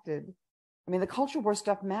distracted. I mean, the culture war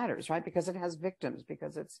stuff matters, right? Because it has victims,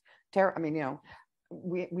 because it's terror. I mean, you know,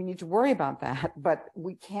 we need to worry about that, but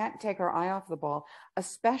we can't take our eye off the ball,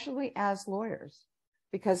 especially as lawyers,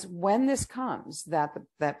 because when this comes,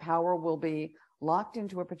 that power will be locked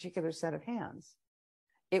into a particular set of hands,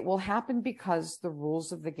 it will happen because the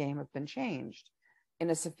rules of the game have been changed in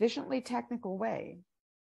a sufficiently technical way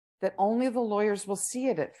that only the lawyers will see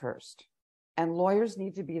it at first. And lawyers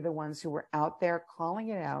need to be the ones who are out there calling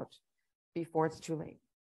it out before it's too late.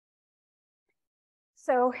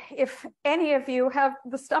 So if any of you have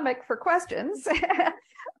the stomach for questions,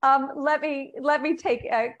 let me take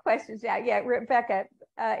questions. Yeah, Rebecca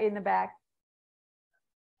in the back.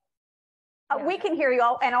 We can hear you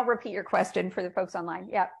all, and I'll repeat your question for the folks online.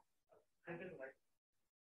 Yeah.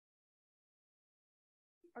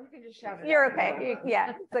 Or you can just shout it. You're okay. Yeah,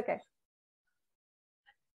 it's okay.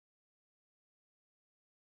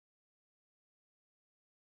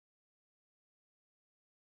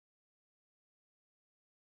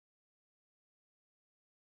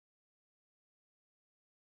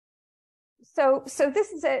 So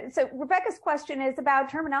Rebecca's question is about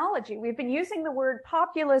terminology. We've been using the word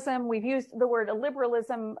populism. We've used the word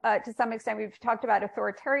liberalism to some extent. We've talked about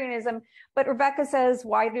authoritarianism, but Rebecca says,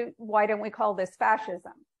 why don't we call this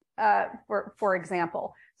fascism, for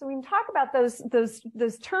example? So we can talk about those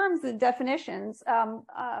terms and definitions,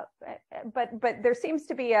 but there seems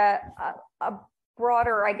to be a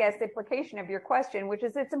broader, I guess, implication of your question, which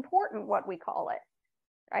is it's important what we call it,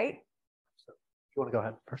 right? So, if you want to go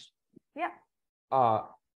ahead first. Yeah.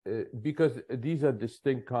 Because these are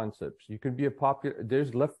distinct concepts. You can be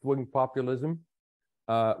there's left-wing populism,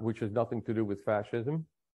 which has nothing to do with fascism.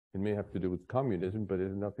 It may have to do with communism, but it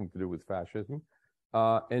has nothing to do with fascism.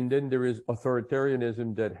 And then there is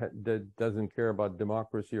authoritarianism that doesn't care about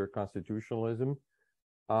democracy or constitutionalism.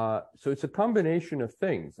 So it's a combination of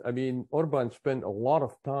things. I mean, Orban spent a lot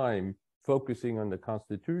of time focusing on the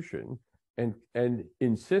Constitution and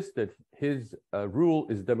insists that his rule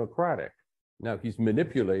is democratic. Now, he's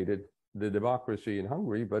manipulated the democracy in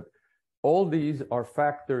Hungary, but all these are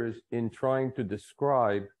factors in trying to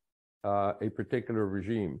describe a particular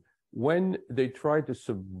regime. When they try to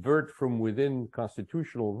subvert from within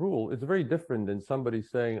constitutional rule, it's very different than somebody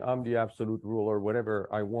saying, I'm the absolute ruler, whatever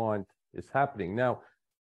I want is happening. Now,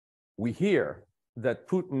 we hear that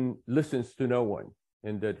Putin listens to no one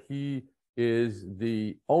and that he is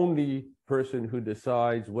the only person who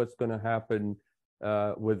decides what's going to happen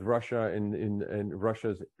with Russia and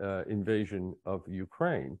Russia's invasion of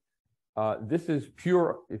Ukraine. This is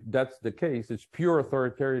pure, if that's the case, it's pure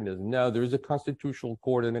authoritarianism. Now, there is a constitutional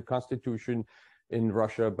court and a constitution in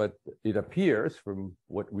Russia, but it appears from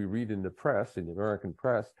what we read in the press, in the American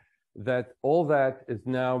press, that all that has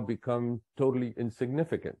now become totally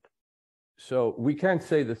insignificant. So we can't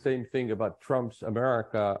say the same thing about Trump's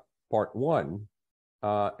America Part 1.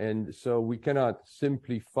 And so we cannot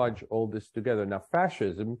simply fudge all this together. Now,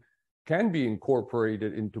 fascism can be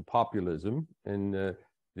incorporated into populism, and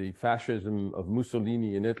the fascism of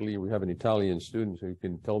Mussolini in Italy, we have an Italian student, so you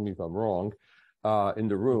can tell me if I'm wrong, in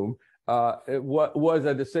the room, it was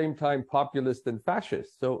at the same time populist and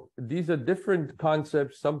fascist. So these are different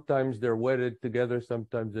concepts. Sometimes they're wedded together,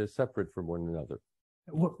 sometimes they're separate from one another.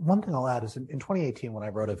 One thing I'll add is in 2018, when I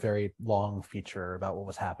wrote a very long feature about what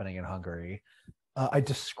was happening in Hungary, I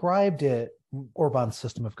described Orban's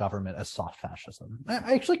system of government as soft fascism.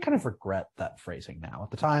 I actually kind of regret that phrasing now.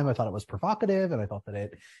 At the time, I thought it was provocative, and I thought that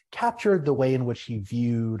it captured the way in which he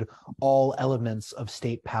viewed all elements of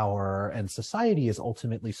state power and society as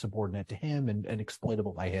ultimately subordinate to him and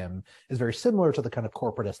exploitable by him, is very similar to the kind of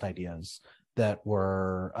corporatist ideas that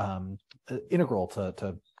were integral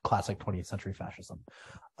to classic 20th century fascism.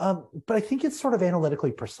 But I think it's sort of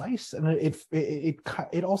analytically precise, and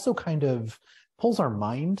it also kind of pulls our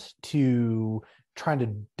mind to trying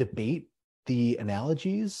to debate the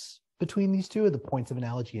analogies between these two, the points of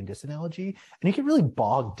analogy and disanalogy. And you get really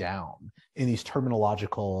bogged down in these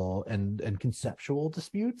terminological and conceptual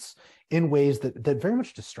disputes in ways that very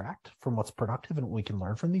much distract from what's productive and what we can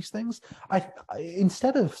learn from these things.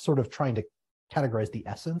 Instead of sort of trying to categorize the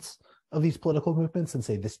essence of these political movements and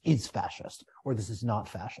say this is fascist or this is not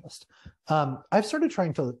fascist, I've started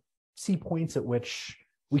trying to see points at which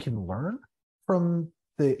we can learn from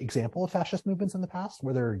the example of fascist movements in the past,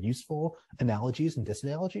 where there are useful analogies and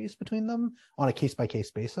disanalogies between them on a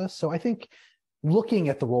case-by-case basis. So I think looking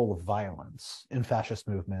at the role of violence in fascist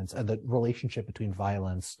movements and the relationship between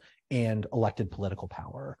violence and elected political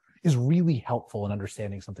power is really helpful in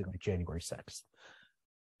understanding something like January 6th.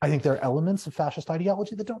 I think there are elements of fascist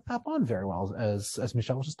ideology that don't map on very well, as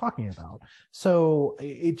Michel was just talking about. So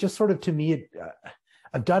it just sort of, to me,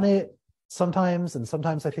 I've done it sometimes, and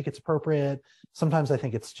sometimes I think it's appropriate. Sometimes I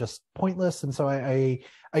think it's just pointless. And so I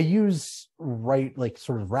use right, like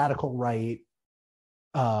sort of radical right,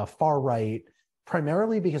 far right,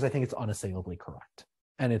 primarily because I think it's unassailably correct.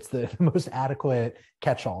 And it's the most adequate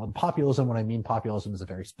catch-all. And populism, when I mean populism, is a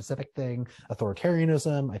very specific thing.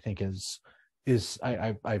 Authoritarianism, I think,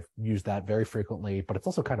 I've used that very frequently, but it's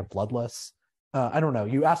also kind of bloodless. I don't know.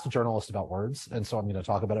 You asked a journalist about words, and so I'm going to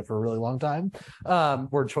talk about it for a really long time.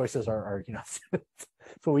 Word choices are it's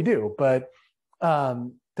what we do, but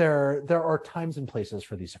there are times and places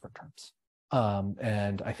for these different terms,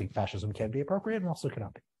 and I think fascism can be appropriate and also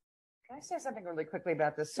cannot be. Can I say something really quickly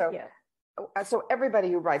about this? So, so everybody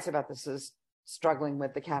who writes about this is struggling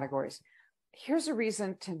with the categories. Here's a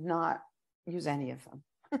reason to not use any of them.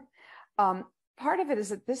 Part of it is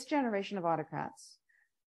that this generation of autocrats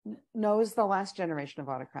knows the last generation of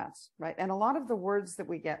autocrats, right? And a lot of the words that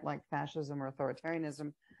we get, like fascism or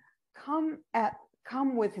authoritarianism,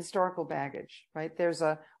 come with historical baggage, right? There's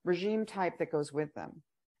a regime type that goes with them.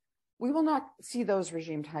 We will not see those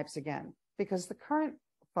regime types again because the current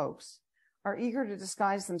folks are eager to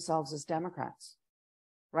disguise themselves as Democrats,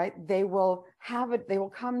 right? They will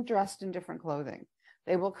come dressed in different clothing.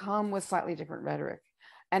 They will come with slightly different rhetoric.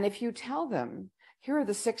 And if you tell them, here are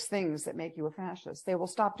the 6 things that make you a fascist, they will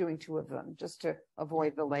stop doing 2 of them just to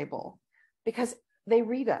avoid the label, because they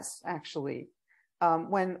read us, actually.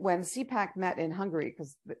 When CPAC met in Hungary,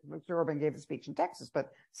 because Mr. Orban gave the speech in Texas, but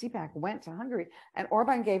CPAC went to Hungary, and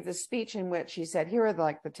Orban gave this speech in which he said, here are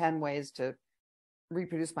the 10 ways to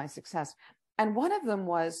reproduce my success. And one of them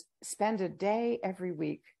was spend a day every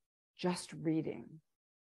week just reading,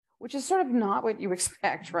 which is sort of not what you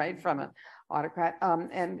expect, right, from an autocrat.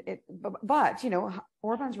 But you know,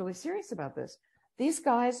 Orban's really serious about this. These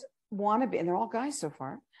guys want to be, and they're all guys so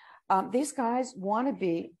far. These guys want to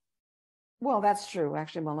be. Well, that's true.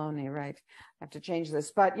 Actually, Maloney, right? I have to change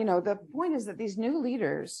this. But you know, the point is that these new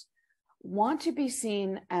leaders want to be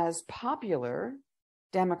seen as popular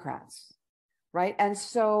Democrats, right? And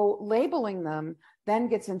so labeling them then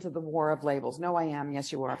gets into the war of labels. No, I am.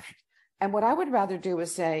 Yes, you are. And what I would rather do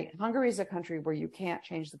is say, Hungary is a country where you can't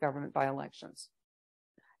change the government by elections.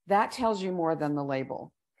 That tells you more than the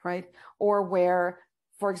label, right? Or where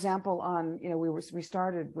For example, we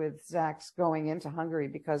started with Zack's going into Hungary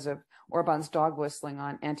because of Orban's dog whistling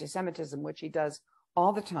on anti-Semitism, which he does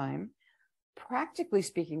all the time. Practically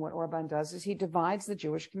speaking, what Orban does is he divides the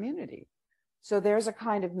Jewish community. So there's a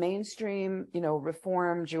kind of mainstream,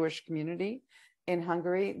 reform Jewish community in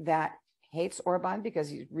Hungary that hates Orban because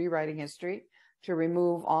he's rewriting history to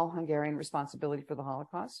remove all Hungarian responsibility for the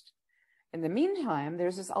Holocaust. In the meantime,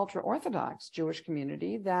 there's this ultra-Orthodox Jewish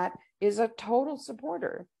community that is a total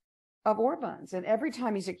supporter of Orban's. And every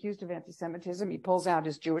time he's accused of anti-Semitism, he pulls out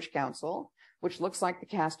his Jewish council, which looks like the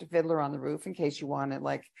cast of Fiddler on the Roof, in case you want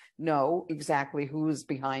to know exactly who's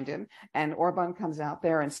behind him. And Orban comes out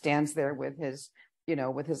there and stands there with his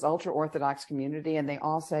ultra-Orthodox community, and they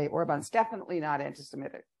all say Orban's definitely not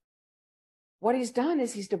anti-Semitic. What he's done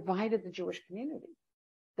is he's divided the Jewish community.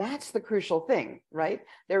 That's the crucial thing, right?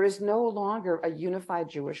 There is no longer a unified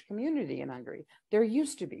Jewish community in Hungary. There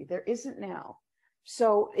used to be, there isn't now.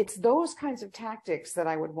 So it's those kinds of tactics that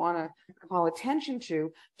I would want to call attention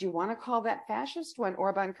to. Do you want to call that fascist when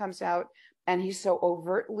Orban comes out and he's so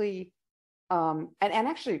overtly, and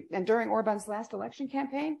during Orban's last election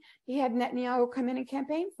campaign, he had Netanyahu come in and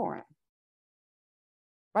campaign for him,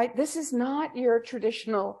 right? This is not your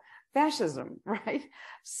traditional fascism, right?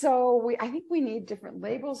 So I think we need different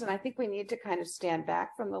labels, and I think we need to kind of stand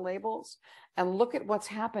back from the labels and look at what's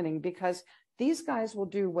happening, because these guys will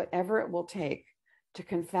do whatever it will take to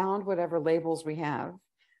confound whatever labels we have.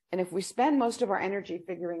 And if we spend most of our energy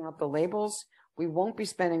figuring out the labels, we won't be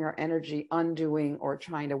spending our energy undoing or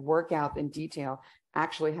trying to work out in detail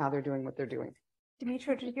actually how they're doing what they're doing.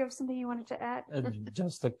 Dimitri, did you have something you wanted to add?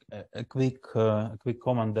 Just a quick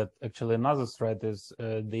comment that actually another threat is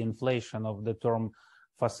the inflation of the term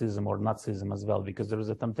fascism or Nazism as well, because there is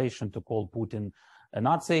a temptation to call Putin a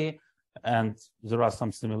Nazi, and there are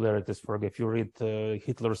some similarities. If you read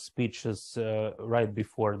Hitler's speeches right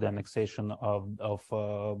before the annexation of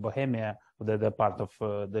Bohemia, the part of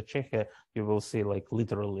the Czechia, you will see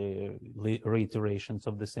literally reiterations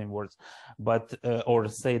of the same words, but or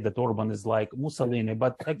say that Orban is like Mussolini.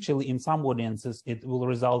 But actually, in some audiences, it will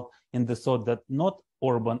result in the thought that not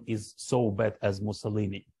Orban is so bad as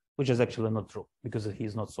Mussolini, which is actually not true, because he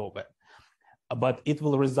is not so bad. But it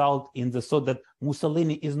will result in the thought that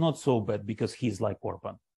Mussolini is not so bad because he's like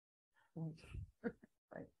Orban. Right.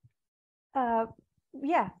 Go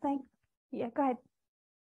ahead.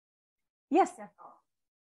 Yes.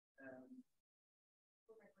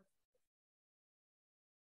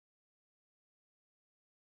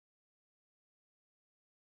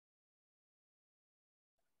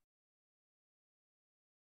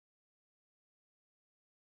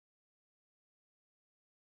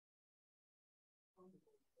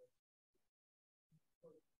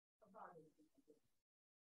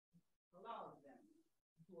 Allow them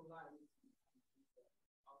to allow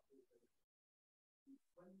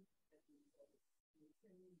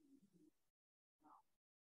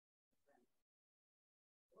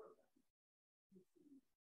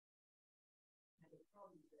and the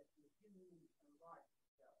problem is that you're giving them a right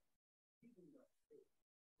self, even the state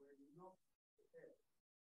where you're not prepared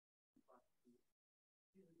but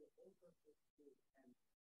even the older state and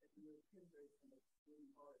the European version of doing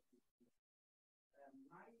policy.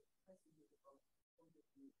 My message is about point of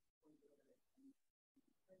view, point of view,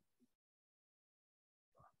 people attention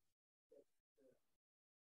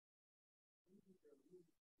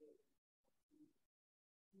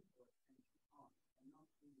on and not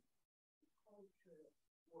the culture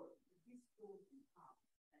work. This goes in half,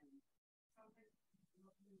 and sometimes it's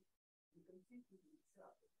not you can think with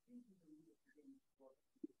yourself, but think is a real thing what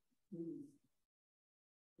means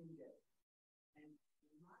in there. And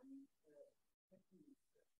my question is,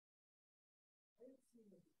 I have seen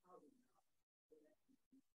the Italian now, the election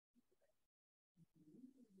there's so much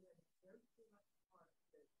part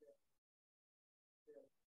that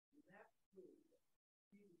the left wing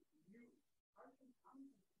new partial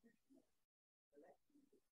unconstitutional election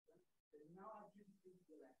system that now adjudicates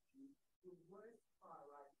the election to worst far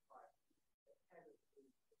right party that ever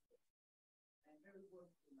existed. And very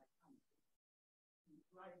worse in my country to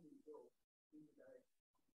slightly go in the direction.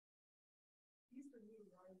 These are new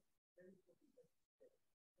right, very difficult to say.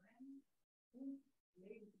 When who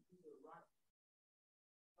claims to be the right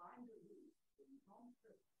find a route in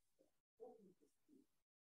non-purpose, open to speak,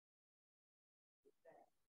 with that,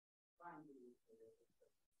 find a route for their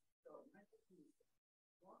purpose. So, my question is,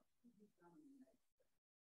 what should be done in the next step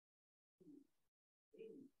to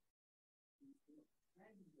aim to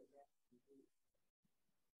expand the rest of the route?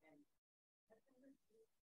 And secondly,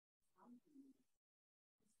 something is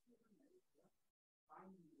still America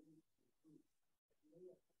finding a route to the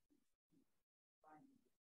route that may affect finding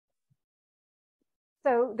the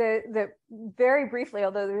So the very briefly,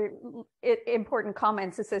 although important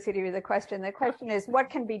comments associated with the question is what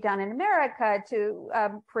can be done in America to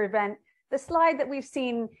prevent the slide that we've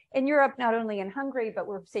seen in Europe, not only in Hungary, but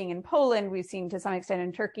we're seeing in Poland, we've seen to some extent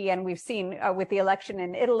in Turkey, and we've seen with the election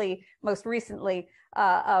in Italy most recently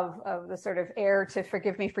of the sort of heir to,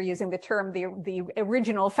 forgive me for using the term, the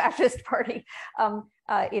original fascist party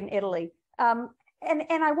in Italy. And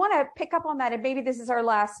I want to pick up on that, and maybe this is our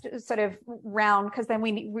last sort of round, because then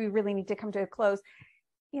we really need to come to a close.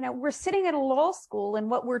 You know, we're sitting at a law school, and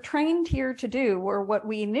what we're trained here to do, or what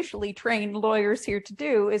we initially trained lawyers here to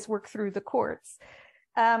do, is work through the courts.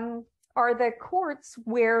 Are the courts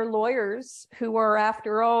where lawyers, who are,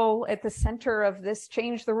 after all, at the center of this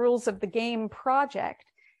change the rules of the game project,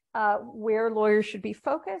 where lawyers should be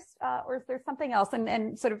focused, or is there something else?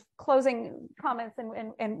 And sort of closing comments,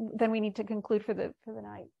 and then we need to conclude for the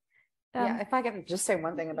night. Yeah, if I can just say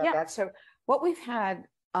one thing about that. So what we've had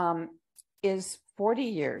is 40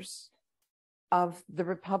 years of the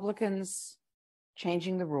Republicans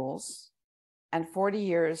changing the rules, and 40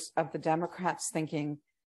 years of the Democrats thinking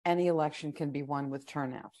any election can be won with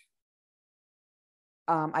turnout.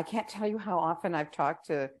 I can't tell you how often I've talked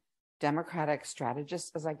to Democratic strategists,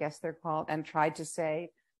 as I guess they're called, and tried to say,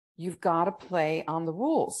 you've got to play on the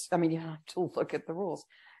rules. I mean, you have to look at the rules.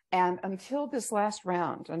 And until this last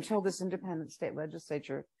round, until this independent state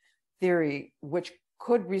legislature theory, which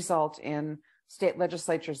could result in state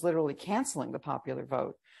legislatures literally canceling the popular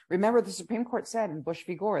vote. Remember, the Supreme Court said in Bush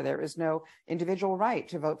v. Gore, there is no individual right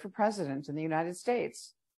to vote for president in the United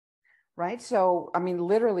States, right? So, I mean,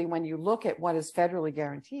 literally, when you look at what is federally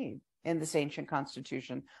guaranteed in this ancient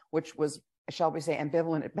constitution, which was, shall we say,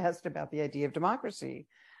 ambivalent at best about the idea of democracy,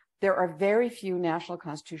 there are very few national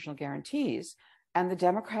constitutional guarantees, and the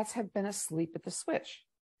Democrats have been asleep at the switch.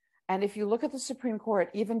 And if you look at the Supreme Court,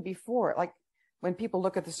 even before, like when people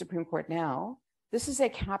look at the Supreme Court now, this is a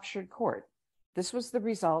captured court. This was the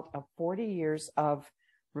result of 40 years of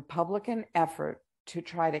Republican effort to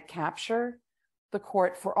try to capture the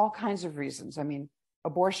court for all kinds of reasons. I mean,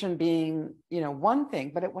 abortion being, one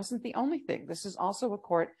thing, but it wasn't the only thing. This is also a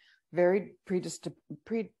court very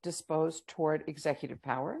predisposed toward executive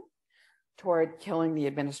power, toward killing the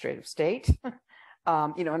administrative state,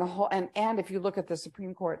 and if you look at the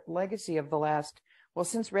Supreme Court legacy of the last,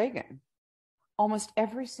 since Reagan, almost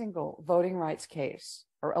every single voting rights case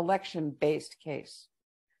or election-based case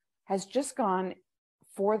has just gone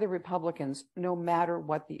for the Republicans, no matter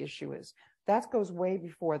what the issue is. That goes way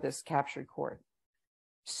before this captured court.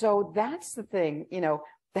 So that's the thing,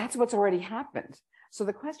 that's what's already happened. So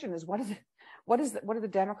the question is, what do the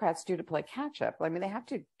Democrats do to play catch up? I mean, they have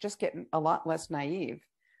to just get a lot less naive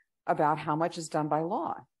about how much is done by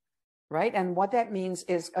law, right? And what that means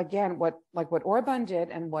is, again, what Orban did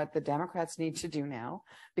and what the Democrats need to do now,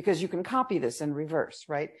 because you can copy this in reverse,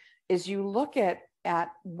 right? Is you look at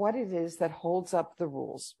what it is that holds up the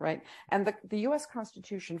rules, right? And the US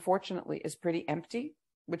Constitution, fortunately, is pretty empty,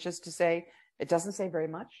 which is to say, it doesn't say very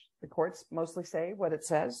much. The courts mostly say what it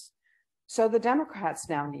says. So the Democrats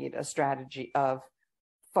now need a strategy of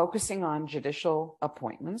focusing on judicial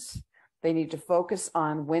appointments. They need to focus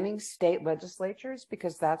on winning state legislatures,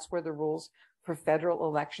 because that's where the rules for federal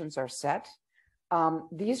elections are set.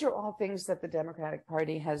 These are all things that the Democratic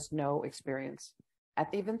Party has no experience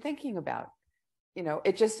at even thinking about.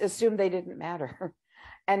 It just assumed they didn't matter.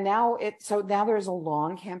 And now there's a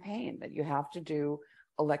long campaign that you have to do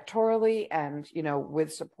electorally and,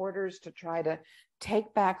 with supporters to try to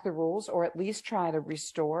take back the rules, or at least try to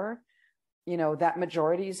restore, that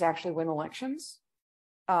majorities actually win elections,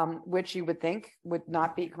 which you would think would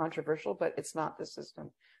not be controversial, but it's not the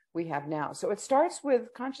system we have now. So it starts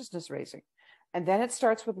with consciousness raising, and then it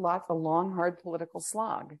starts with a long, hard political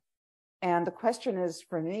slog. And the question is,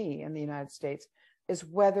 for me in the United States, is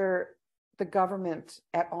whether the government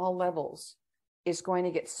at all levels is going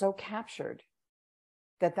to get so captured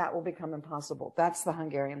that will become impossible. That's the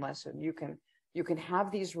Hungarian lesson. You can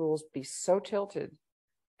have these rules be so tilted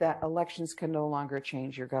that elections can no longer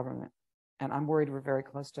change your government. And I'm worried we're very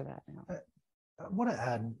close to that now. I want to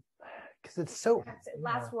add, because it's so...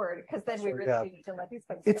 Last word, because then we really need to let these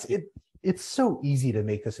folks It's so easy to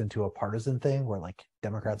make this into a partisan thing where, like,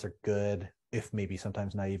 Democrats are good, if maybe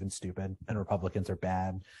sometimes naive and stupid, and Republicans are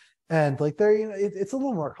bad. And, like, it's a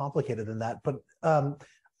little more complicated than that. But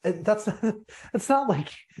it's not like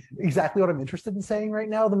exactly what I'm interested in saying right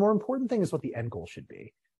now. The more important thing is what the end goal should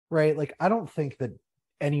be, right? Like, I don't think that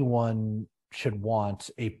anyone should want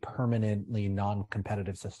a permanently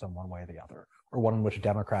non-competitive system one way or the other, or one in which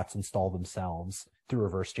Democrats install themselves through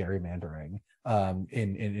reverse gerrymandering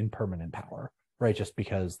in permanent power, right? Just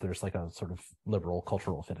because there's like a sort of liberal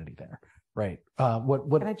cultural affinity there, right?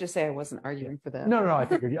 Can I just say I wasn't arguing for that? No, I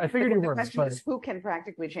figured you The weren't. question is who can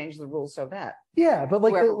practically change the rules so that but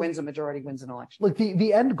like whoever wins a majority wins an election. Like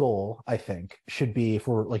the end goal, I think, should be, if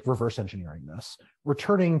we're like reverse engineering this,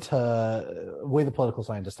 returning to the way the political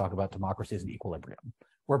scientists talk about democracy as an equilibrium,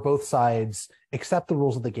 where both sides accept the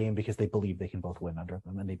rules of the game because they believe they can both win under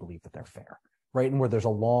them and they believe that they're fair, right? And where there's a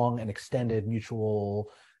long and extended mutual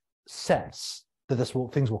sense that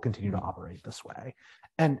things will continue to operate this way.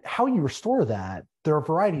 And how you restore that, there are a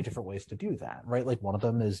variety of different ways to do that, right? Like one of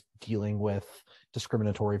them is dealing with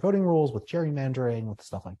discriminatory voting rules, with gerrymandering, with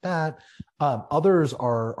stuff like that. Others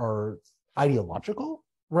are ideological,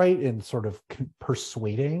 right? In sort of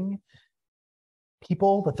persuading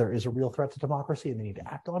people that there is a real threat to democracy and they need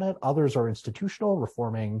to act on it. Others are institutional,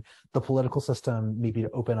 reforming the political system, maybe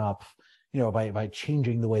to open up, by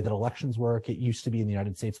changing the way that elections work. It used to be in the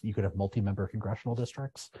United States that you could have multi-member congressional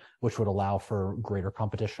districts, which would allow for greater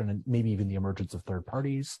competition and maybe even the emergence of third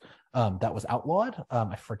parties. That was outlawed.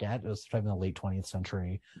 I forget, it was in the late 20th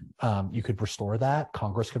century. You could restore that.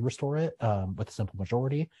 Congress could restore it with a simple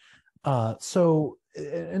majority.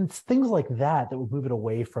 And things like that would move it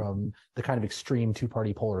away from the kind of extreme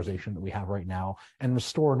two-party polarization that we have right now and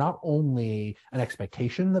restore not only an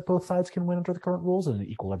expectation that both sides can win under the current rules in an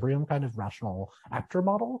equilibrium kind of rational actor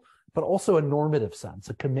model, but also a normative sense,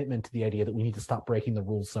 a commitment to the idea that we need to stop breaking the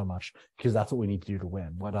rules so much because that's what we need to do to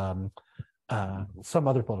win. What some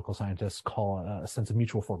other political scientists call a sense of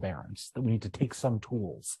mutual forbearance, that we need to take some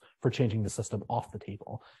tools for changing the system off the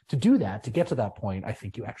table. To do that, to get to that point, I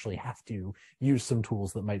think you actually have to use some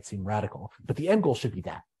tools that might seem radical. But the end goal should be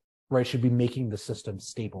that, right? Should be making the system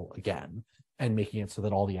stable again and making it so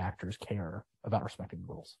that all the actors care about respecting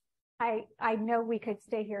the rules. I know we could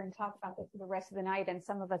stay here and talk about this for the rest of the night, and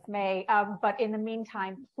some of us may, but in the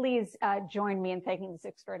meantime, please join me in thanking this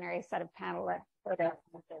extraordinary set of panelists for their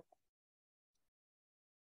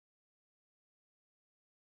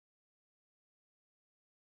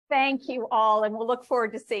Thank you all, and we'll look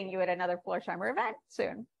forward to seeing you at another Florsheimmer event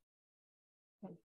soon.